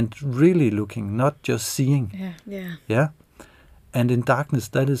 and really looking, not just seeing. Yeah. And in darkness,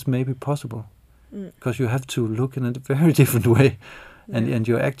 that is maybe possible, because you have to look in a very different way, and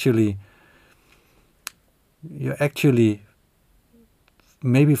you're actually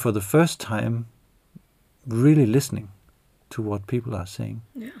maybe for the first time really listening to what people are saying.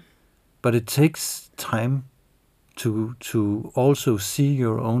 But it takes time to also see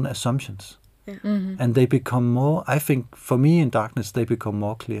your own assumptions. And they become more, I think, for me in darkness, they become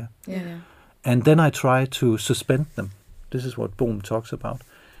more clear. And then I try to suspend them. This is what Bohm talks about.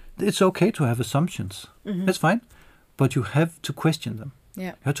 It's okay to have assumptions. That's fine. But you have to question them.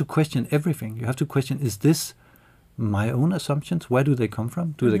 You have to question everything. You have to question, is this my own assumptions? Where do they come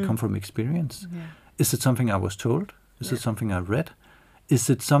from? Do they come from experience? Is it something I was told? Is it something I read? Is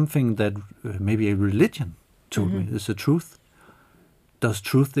it something that maybe a religion told me? Is it truth? Does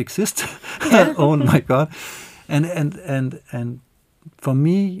truth exist? Oh my God! And for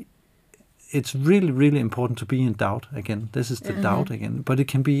me, it's really, really important to be in doubt again. This is the doubt again, but it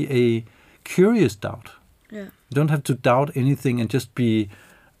can be a curious doubt. You don't have to doubt anything and just be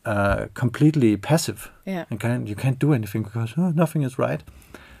completely passive. And you can't do anything because nothing is right.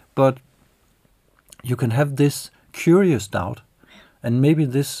 But you can have this curious doubt, and maybe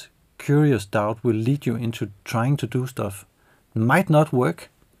this curious doubt will lead you into trying to do stuff. Might not work,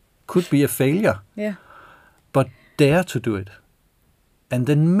 could be a failure, but dare to do it. And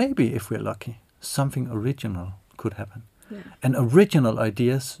then maybe, if we're lucky, something original could happen. And original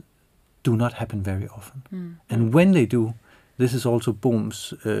ideas do not happen very often. And when they do, this is also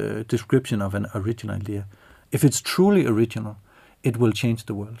Bohm's description of an original idea. If it's truly original, it will change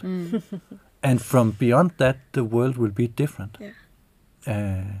the world. And from beyond that, the world will be different.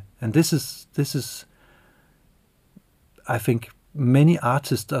 And this is, I think, many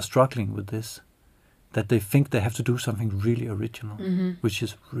artists are struggling with this, that they think they have to do something really original, which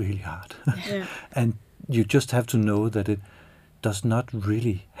is really hard. And you just have to know that it does not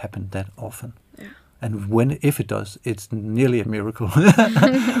really happen that often. And if it does, it's nearly a miracle.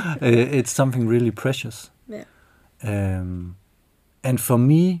 It's something really precious. And for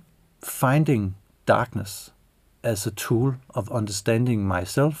me, finding darkness as a tool of understanding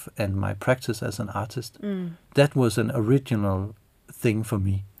myself and my practice as an artist, that was an original thing for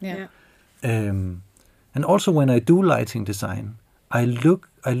me. And also when I do lighting design, I look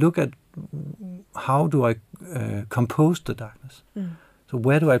at how do I compose the darkness. So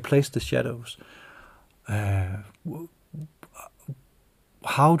where do I place the shadows?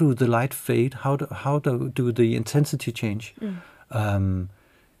 How do the light fade? How do the intensity change?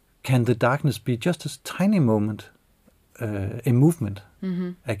 Can the darkness be just a tiny moment, a movement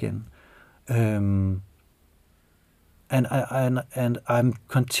again? And I'm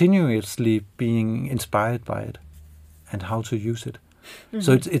continuously being inspired by it, and how to use it.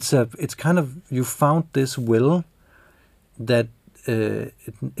 So it's kind of, you found this will that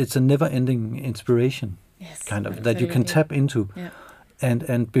it's a never-ending inspiration, kind of, that you can tap into.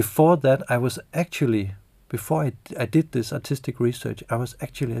 And before that, I was actually, before I did this artistic research, I was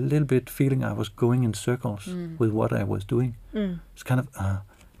actually a little bit feeling I was going in circles with what I was doing. It's kind of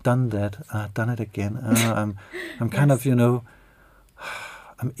done that, done it again. I'm kind of,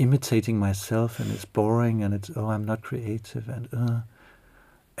 I'm imitating myself, and it's boring, and it's I'm not creative,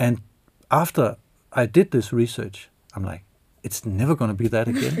 and after I did this research, I'm like, it's never going to be that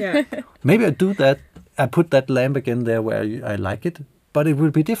again. Yeah. Maybe I do that. I put that lamp again there where I like it, but it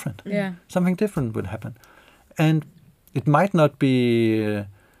will be different. Yeah. Something different will happen, and it might not be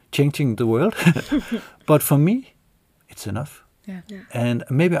changing the world, but for me, it's enough. Yeah. And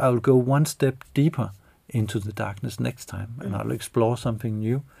maybe I'll go one step deeper into the darkness next time, and I'll explore something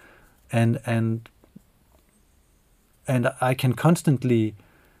new, and I can constantly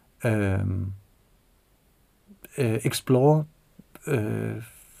explore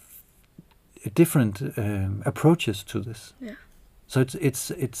different approaches to this. Yeah. So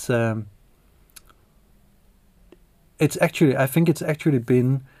it's actually, I think it's actually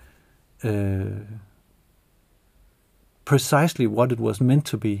been precisely what it was meant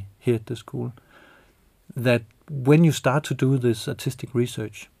to be here at the school. That when you start to do this artistic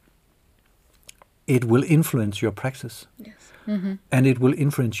research, it will influence your praxis. Yes. And it will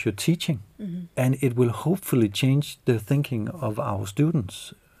influence your teaching. And it will hopefully change the thinking of our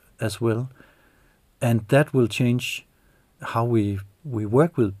students as well. And that will change how we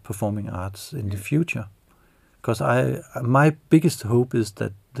work with performing arts in the future. Because my biggest hope is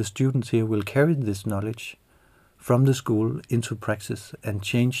that the students here will carry this knowledge from the school into praxis and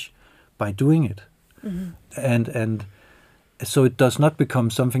change by doing it. And so it does not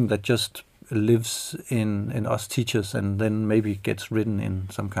become something that just lives in us teachers and then maybe gets written in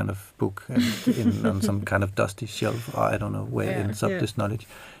some kind of book and on some kind of dusty shelf, or I don't know where ends up this knowledge.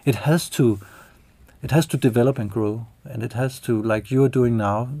 It has to develop and grow, and it has to, like you're doing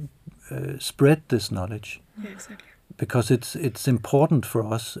now, spread this knowledge. Yeah, exactly. Because it's important for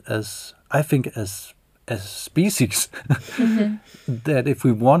us as species that if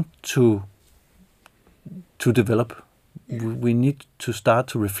we want to develop, we need to start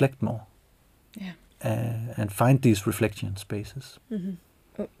to reflect more. Yeah. And find these reflection spaces.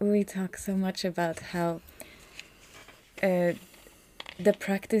 We talk so much about how the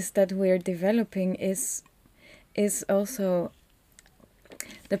practice that we're developing is also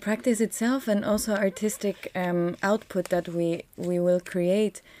the practice itself, and also artistic output that we will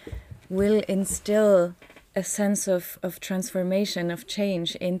create will instill a sense of transformation, of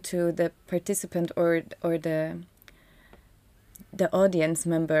change into the participant or the audience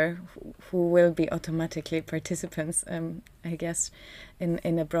member who will be automatically participants, I guess,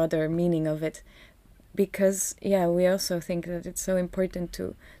 in a broader meaning of it. Because, we also think that it's so important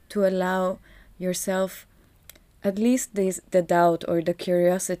to allow yourself at least the doubt or the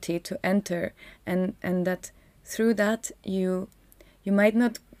curiosity to enter, and that through that you might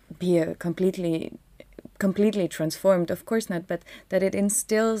not be completely transformed, of course not, but that it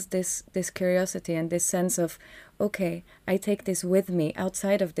instills this curiosity and this sense of, okay, I take this with me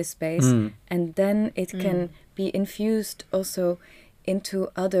outside of this space, and then it can be infused also into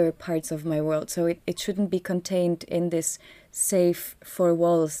other parts of my world. So it shouldn't be contained in this safe four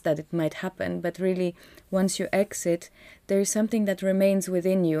walls that it might happen, but really once you exit, there is something that remains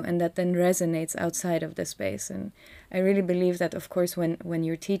within you and that then resonates outside of the space. And I really believe that, of course, when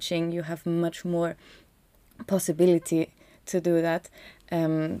you're teaching, you have much more possibility to do that,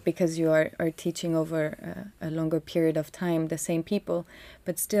 because you are teaching over a longer period of time the same people.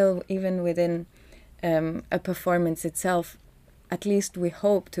 But still, even within a performance itself, at least we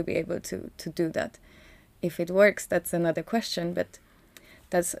hope to be able to do that. If it works, that's another question, but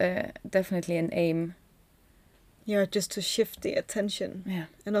that's definitely an aim. Yeah, just to shift the attention. Yeah.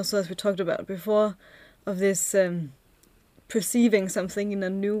 And also, as we talked about before, of this perceiving something in a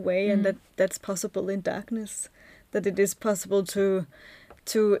new way, and that's possible in darkness, that it is possible to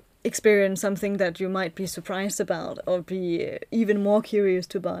experience something that you might be surprised about or be even more curious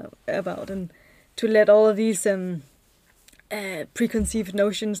about, and to let all of these preconceived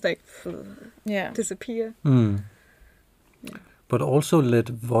notions disappear. But also let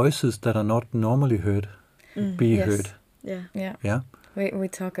voices that are not normally heard be heard. Yeah. We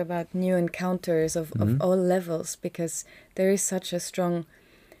talk about new encounters of all levels, because there is such a strong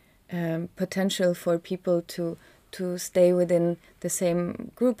potential for people to stay within the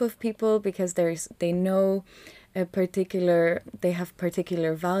same group of people, because they know they have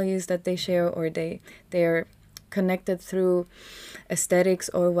particular values that they share, or they are connected through aesthetics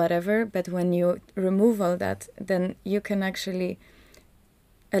or whatever. But when you remove all that, then you can actually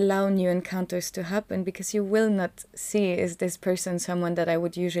allow new encounters to happen, because you will not see, is this person someone that I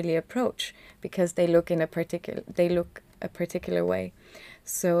would usually approach, because they look a particular way.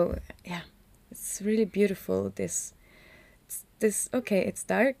 So it's really beautiful, this okay, it's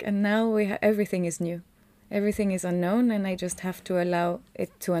dark, and now everything is new, everything is unknown, and I just have to allow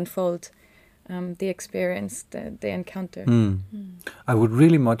it to unfold the experience, the encounter. I would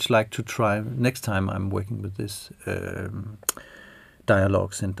really much like to try next time I'm working with this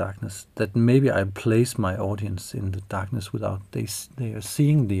dialogues in darkness, that maybe I place my audience in the darkness without they are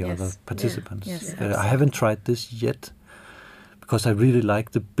seeing the other participants. Yes, I haven't tried this yet because I really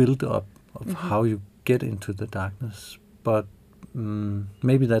like the build-up of how you get into the darkness, but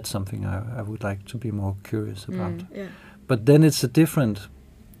maybe that's something I would like to be more curious about. But then it's a different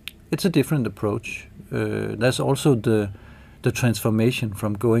approach. There's also the transformation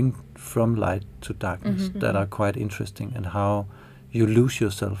from going from light to darkness that are quite interesting, and how you lose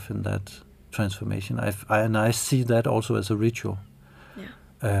yourself in that transformation. I see that also as a ritual.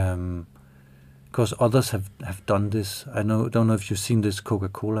 Because others have done this. Don't know if you've seen this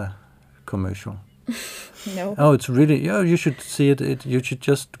Coca-Cola commercial. No. Oh, it's really, you should see it. You should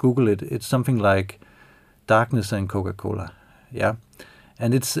just Google it. It's something like darkness and Coca-Cola. Yeah.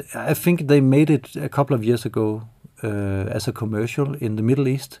 And I think they made it a couple of years ago as a commercial in the Middle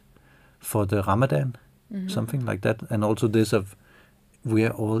East for the Ramadan, something like that. And also this of we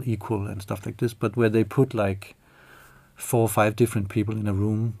are all equal and stuff like this, but where they put like 4 or 5 different people in a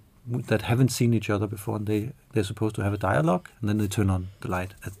room that haven't seen each other before, and they're supposed to have a dialogue, and then they turn on the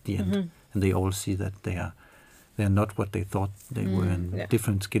light at the end, and they all see that they are not what they thought they were, and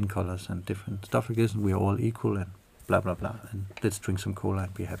different skin colors and different stuff like this, and we are all equal and blah blah blah, and let's drink some cola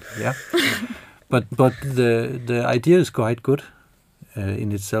and be happy. Yeah. But the idea is quite good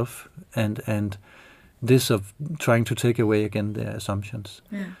in itself, and this of trying to take away again their assumptions.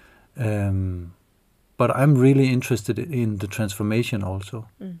 But I'm really interested in the transformation also,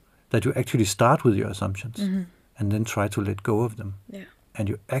 that you actually start with your assumptions and then try to let go of them, and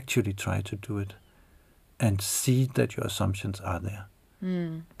you actually try to do it and see that your assumptions are there,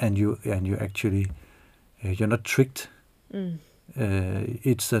 and you actually you're not tricked.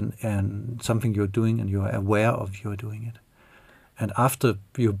 It's something you're doing, and you're aware of you're doing it. And after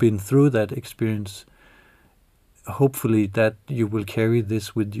you've been through that experience, hopefully that you will carry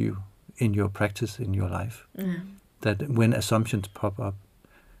this with you in your practice, in your life. That when assumptions pop up,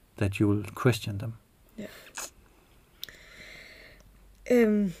 that you will question them.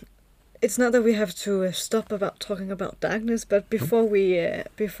 It's not that we have to stop about talking about darkness, but before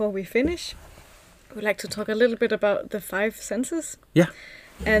we finish, we'd like to talk a little bit about the 5 senses. Yeah.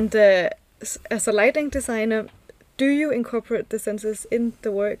 And as a lighting designer, do you incorporate the senses in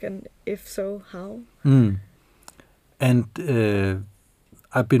the work, and if so, how? And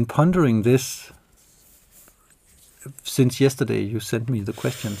I've been pondering this since yesterday. You sent me the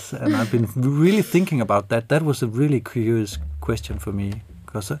questions, and I've been really thinking about that. That was a really curious question for me,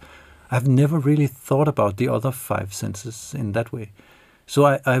 because I've never really thought about the other 5 senses in that way. So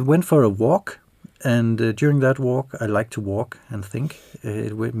I went for a walk, and during that walk, I like to walk and think.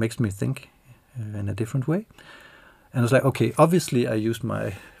 It makes me think in a different way. And I was like, okay, obviously I use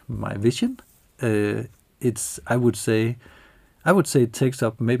my vision. I would say it takes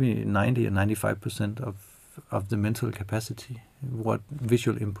up maybe 90 or 95% of the mental capacity, what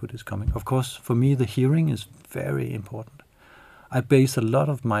visual input is coming. Of course, for me, the hearing is very important. I base a lot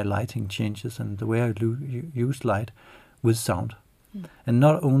of my lighting changes and the way I use light with sound. And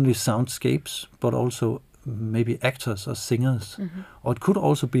not only soundscapes, but also maybe actors or singers. Or it could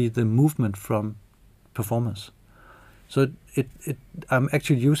also be the movement from performers. So I'm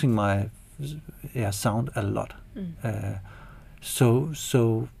actually using my sound a lot.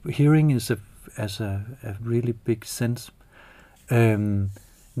 So hearing is a really big sense.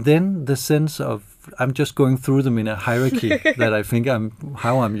 Then the sense of, I'm just going through them in a hierarchy that I think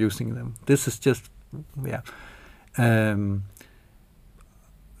how I'm using them. This is just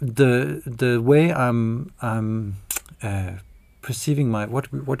the way I'm perceiving my what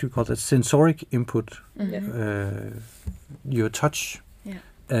do you call that, sensoric input, your touch.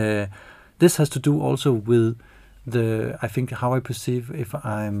 This has to do also with I think how I perceive, if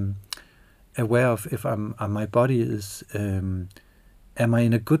I'm aware of if my body is am I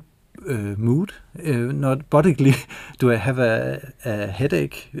in a good mood, not bodily. Do I have a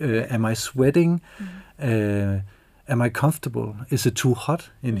headache? Am I sweating? Am I comfortable? Is it too hot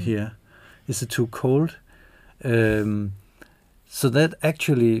in here? Is it too cold? So that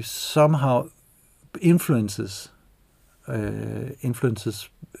actually somehow influences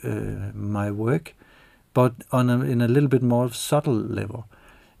my work, but in a little bit more subtle level.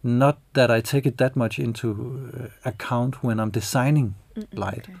 Not that I take it that much into account when I'm designing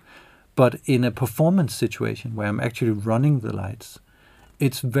light, but in a performance situation where I'm actually running the lights,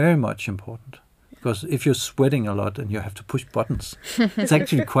 it's very much important. Because if you're sweating a lot and you have to push buttons, it's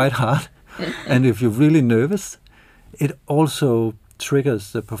actually quite hard. And if you're really nervous, it also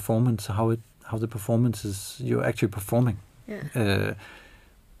triggers the performance, how the performance is, you're actually performing. Yeah.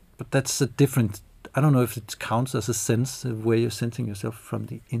 But that's a different, I don't know if it counts as a sense, where you're sensing yourself from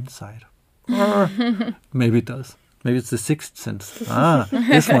the inside. Or maybe it does. Maybe it's the sixth sense.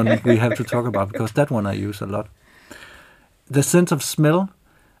 This one we have to talk about, because that one I use a lot. The sense of smell,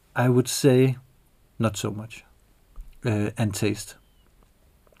 I would say not so much. And taste.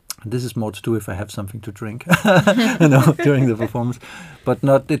 This is more to do if I have something to drink, during the performance. But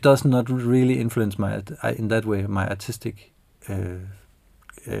it does not really influence in that way, my artistic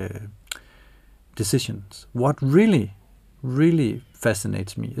decisions. What really, really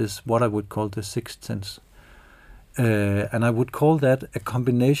fascinates me is what I would call the sixth sense. And I would call that a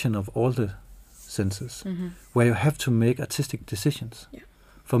combination of all the senses, where you have to make artistic decisions. Yeah.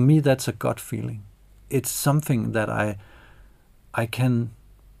 For me, that's a gut feeling. It's something that I can,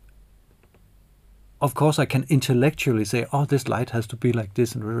 of course, I can intellectually say, this light has to be like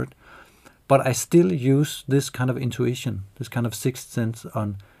this, but I still use this kind of intuition, this kind of sixth sense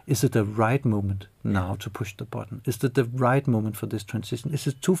on, is it the right moment now to push the button? Is it the right moment for this transition? Is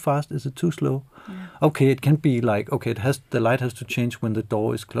it too fast? Is it too slow? Yeah. Okay, it can be like, the light has to change when the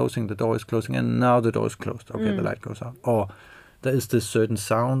door is closing, and now the door is closed. Okay, the light goes out. Or there is this certain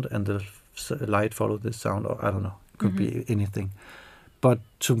sound and the light follows this sound, or I don't know, it could be anything. But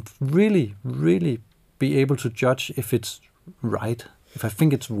to really, really be able to judge if it's right, if I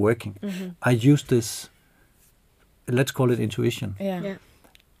think it's working, I use this, let's call it intuition. Yeah.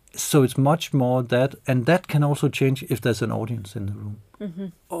 So it's much more that, and that can also change if there's an audience in the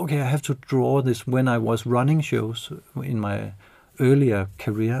room. Okay, I have to draw this. When I was running shows in my earlier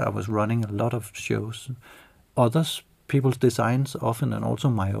career, I was running a lot of shows, people's designs often, and also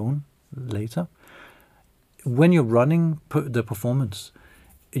my own later. When you're running the performance,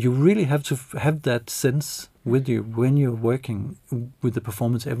 you really have to have that sense with you when you're working with the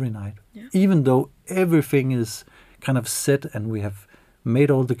performance every night. Yeah. Even though everything is kind of set and we have made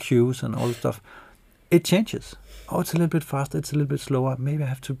all the cues and all the stuff, it changes. It's a little bit faster, it's a little bit slower. Maybe I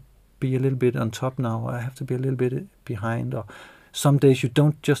have to be a little bit on top now, or I have to be a little bit behind. Or some days you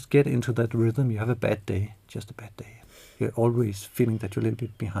don't just get into that rhythm. You have a bad day, just a bad day. You're always feeling that you're a little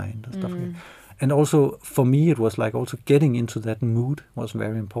bit behind and stuff like that. And also, for me, it was like also getting into that mood was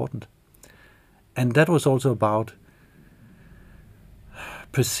very important. And that was also about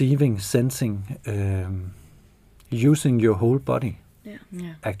perceiving, sensing, using your whole body,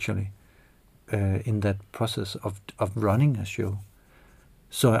 actually, in that process of running a show.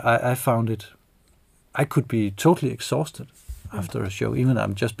 So I found it, I could be totally exhausted after a show, even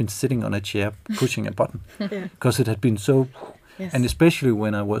I've just been sitting on a chair pushing a button, because it had been so... Yes. And especially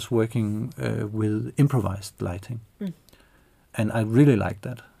when I was working with improvised lighting. And I really liked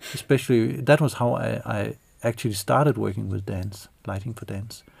that. Especially, that was how I actually started working with dance, lighting for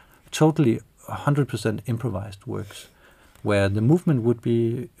dance. Totally 100% improvised works, where the movement would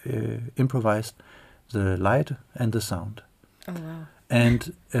be improvised, the light and the sound. Oh, wow.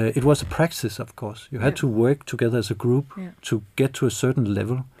 And it was a practice, of course. You had to work together as a group to get to a certain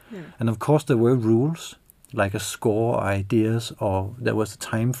level. Yeah. And of course there were rules, like a score, ideas, or there was a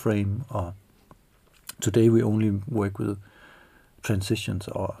time frame, or today we only work with transitions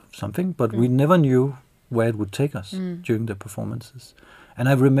or something, but we never knew where it would take us during the performances. And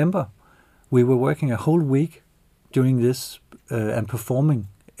I remember we were working a whole week during this and performing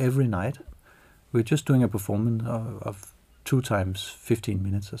every night. We were just doing a performance of 2 times 15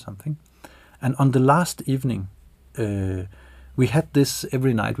 minutes or something. And on the last evening, we had this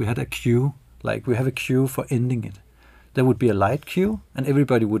every night. We had a cue. Like, we have a cue for ending it. There would be a light cue, and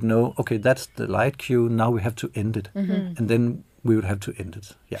everybody would know, okay, that's the light cue, now we have to end it. And then we would have to end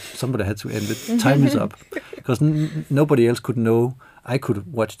it. Yeah, somebody had to end it. Time is up. Because nobody else could know. I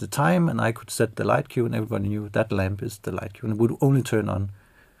could watch the time, and I could set the light cue, and everybody knew that lamp is the light cue. And it would only turn on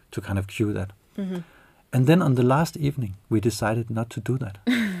to kind of cue that. And then on the last evening, we decided not to do that.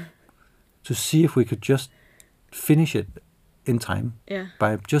 To see if we could just finish it in time.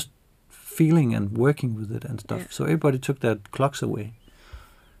 By just feeling and working with it and stuff. So everybody took their clocks away.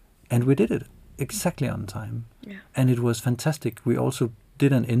 And we did it exactly on time. And it was fantastic. We also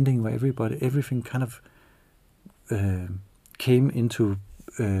did an ending where everything kind of came into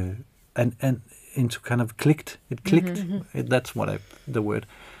and into kind of clicked. It clicked. That's the word.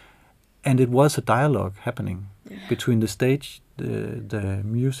 And it was a dialogue happening between the stage, the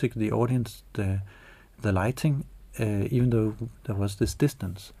music, the audience, the lighting. Even though there was this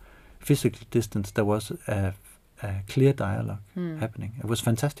distance, physical distance, there was a clear dialogue happening. It was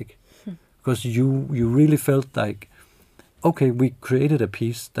fantastic because you really felt like, okay, we created a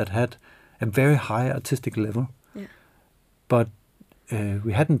piece that had a very high artistic level, but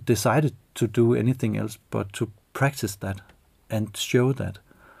we hadn't decided to do anything else but to practice that and show that.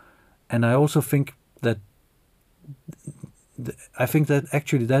 And I also think that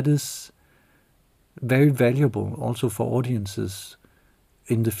actually that is very valuable also for audiences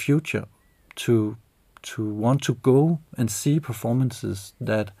in the future to want to go and see performances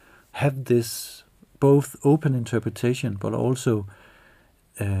that have this both open interpretation, but also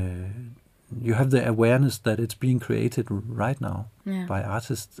you have the awareness that it's being created right now by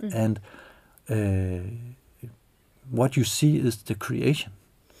artists, and what you see is the creation.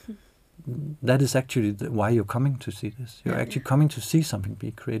 That is actually why you're coming to see this. You're actually coming to see something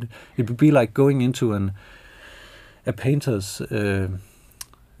be created. It would be like going into a painter's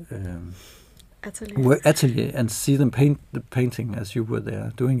atelier and see them paint the painting as you were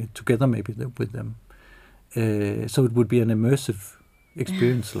there, doing it together maybe with them. So it would be an immersive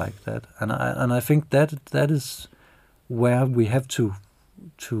experience like that. And I think that is where we have to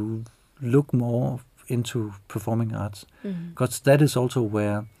look more into performing arts, because that is also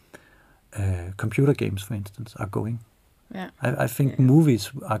where computer games, for instance, are going. I think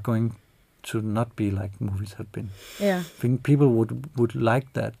movies are going to not be like movies have been. I think people would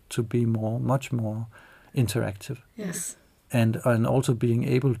like that to be much more interactive. Yes. And also being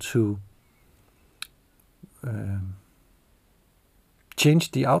able to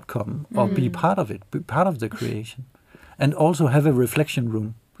change the outcome or be part of it, be part of the creation, and also have a reflection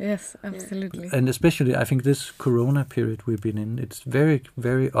room. Yes, absolutely. And especially, I think this Corona period we've been in, it's very,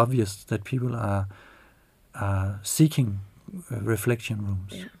 very obvious that people are seeking reflection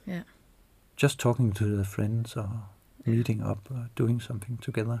rooms. Just talking to their friends or meeting up or doing something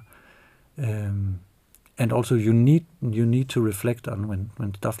together. And also you need to reflect on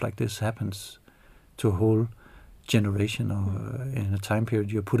when stuff like this happens to a whole generation or in a time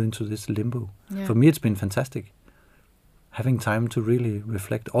period you're put into this limbo. For me, it's been fantastic. Having time to really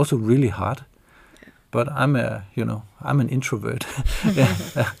reflect, also really hard. But I'm an introvert.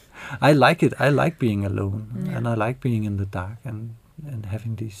 I like it. I like being alone, and I like being in the dark and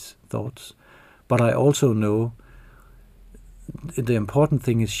having these thoughts. But I also know the important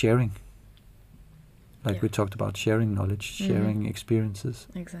thing is sharing. Like we talked about, sharing knowledge, sharing experiences.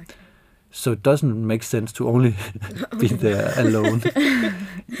 Exactly. So it doesn't make sense to only be there alone.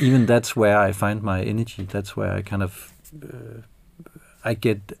 Even that's where I find my energy. That's where I kind of I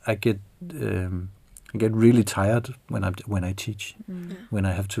get really tired when I teach, when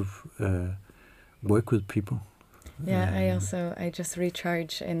I have to work with people. I just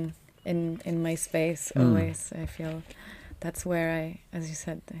recharge in my space always. I feel that's where as you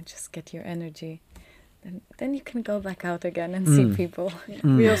said, I just get your energy. Then you can go back out again and see people.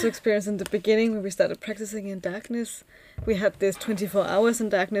 We also experienced in the beginning when we started practicing in darkness, we had this 24 hours in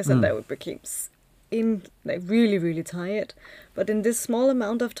darkness, and that would become really, really tired. But in this small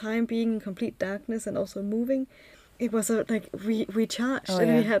amount of time being in complete darkness and also moving, it was we charged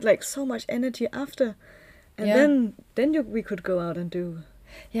and we had so much energy after. And then we could go out and do.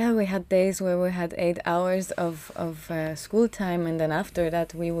 Yeah, we had days where we had 8 hours of school time, and then after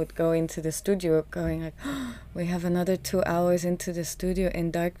that we would go into the studio going like, we have another 2 hours into the studio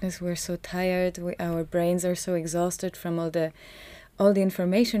in darkness. We're so tired. Our brains are so exhausted from all the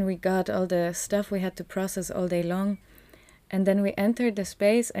information we got, all the stuff we had to process all day long. And then we entered the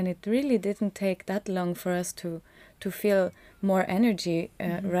space, and it really didn't take that long for us to feel more energy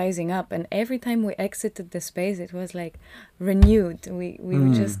rising up. And every time we exited the space, it was like renewed. We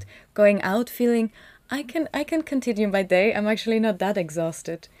were just going out feeling, I can continue my day. I'm actually not that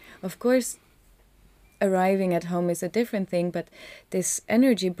exhausted. Of course, arriving at home is a different thing, but this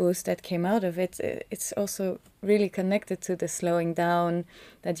energy boost that came out of it, it's also really connected to the slowing down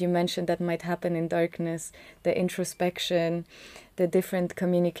that you mentioned that might happen in darkness, the introspection, the different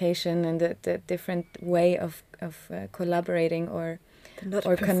communication, and the different way of collaborating or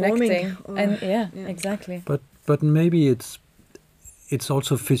connecting. Exactly. But maybe it's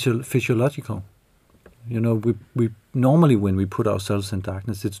also physiological. We normally, when we put ourselves in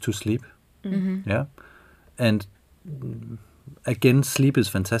darkness, it's to sleep. And again, sleep is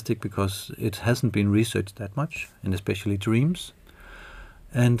fantastic because it hasn't been researched that much, and especially dreams.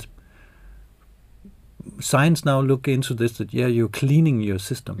 And science now look into this, that you're cleaning your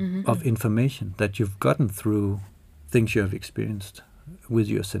system of information that you've gotten through things you have experienced with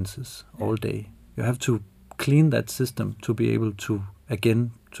your senses all day. You have to clean that system to be able to,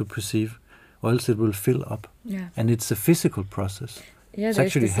 again, to perceive, or else it will fill up. And it's a physical process. It's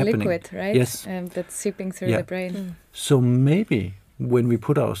actually this happening. Liquid, right? Yes. That's seeping through the brain. So maybe when we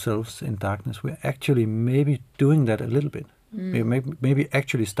put ourselves in darkness, we're actually maybe doing that a little bit. We're maybe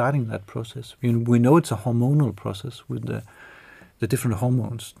actually starting that process. We know it's a hormonal process with the different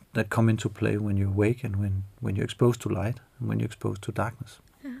hormones that come into play when you're awake and when you're exposed to light and when you're exposed to darkness.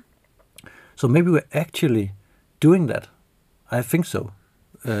 Yeah. So maybe we're actually doing that. I think so.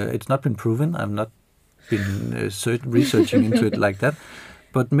 It's not been proven. I've not been researching into it like that.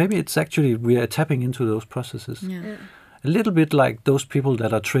 But maybe it's actually we are tapping into those processes. Yeah. Yeah. A little bit like those people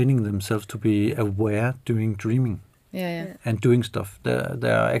that are training themselves to be aware during dreaming Yeah. and doing stuff.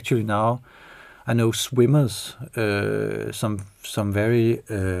 There are actually now, I know swimmers, some very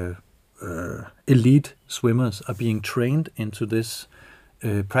elite swimmers are being trained into this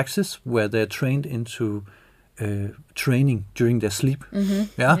practice where they're trained into training during their sleep.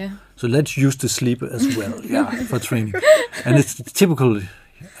 Mm-hmm. Yeah? So let's use the sleep as well, for training. And it's typical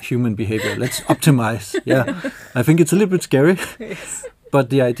human behavior. Let's optimize. Yeah, I think it's a little bit scary. Yes. But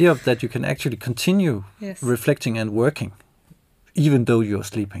the idea of that you can actually continue Yes. reflecting and working, even though you're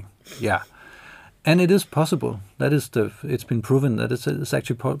sleeping. Yeah, and it is possible. It's been proven that it's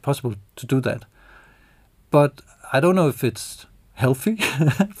actually possible to do that. But I don't know if it's healthy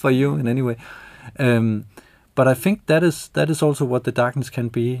for you in any way. But I think that is also what the darkness can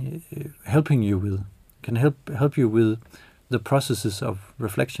be helping you with. Can help you with the processes of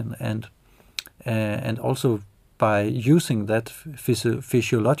reflection and also by using that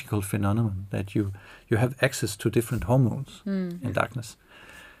physiological phenomenon that you have access to different hormones in darkness.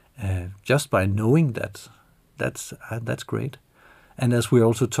 Just by knowing that's great. And as we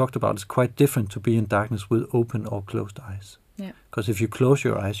also talked about, it's quite different to be in darkness with open or closed eyes. Yeah. Because if you close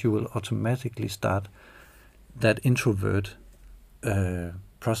your eyes, you will automatically start that introvert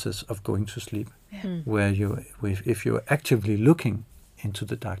process of going to sleep. Yeah. Where if you're actively looking into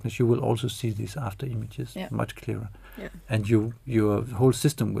the darkness, you will also see these after images much clearer. Yeah. And your whole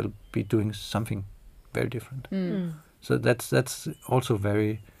system will be doing something very different. So that's also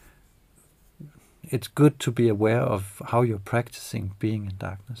it's good to be aware of how you're practicing being in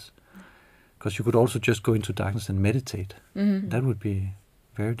darkness. Because you could also just go into darkness and meditate. Mm-hmm. That would be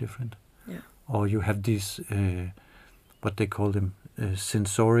very different. Yeah. Or you have these, what they call them,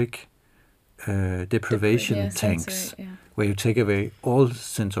 sensoric deprivation tanks, sensory, where you take away all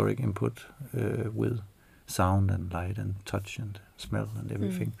sensoric input with sound and light and touch and smell and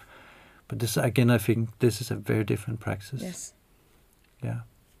everything. But this, again, I think this is a very different practice. Yes. Yeah.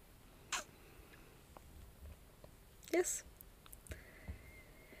 Yes.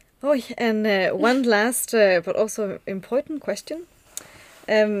 Oh, and one last but also important question.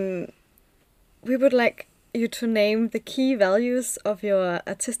 We would like you to name the key values of your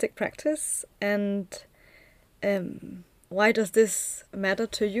artistic practice and why does this matter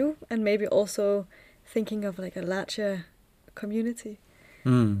to you, and maybe also thinking of like a larger community.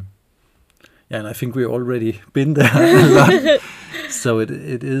 Yeah, and I think we've already been there a lot. So it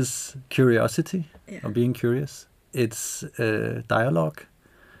is curiosity, or being curious. It's dialogue,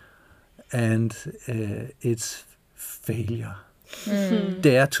 and it's failure.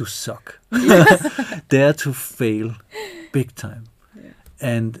 Dare to suck. Dare to fail big time.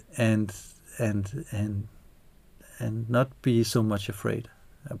 And not be so much afraid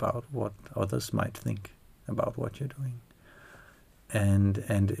about what others might think about what you're doing.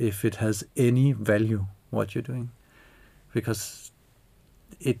 And if it has any value, what you're doing. Because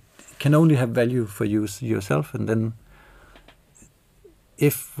it can only have value for you yourself, and then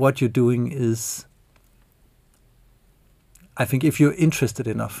if what you're doing is, I think if you're interested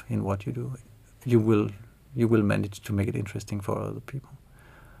enough in what you do, you will manage to make it interesting for other people.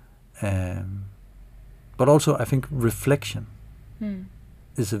 But also, I think reflection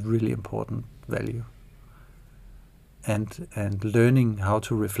is a really important value. And learning how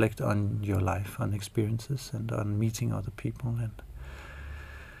to reflect on your life, on experiences, and on meeting other people, and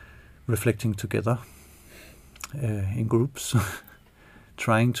reflecting together in groups,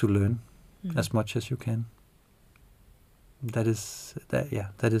 trying to learn as much as you can. That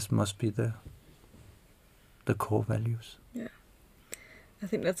must be the core values. Yeah, I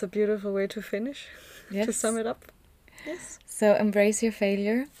think that's a beautiful way to finish. Yes. To sum it up. Yes. So embrace your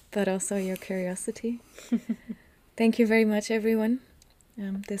failure, but also your curiosity. Thank you very much, everyone.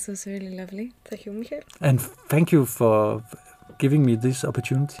 This was really lovely. Thank you, Michael. And thank you for giving me this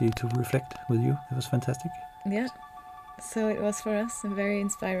opportunity to reflect with you. It was fantastic. Yeah, so it was for us and very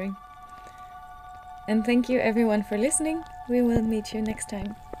inspiring. And thank you everyone for listening. We will meet you next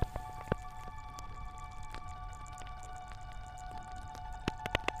time.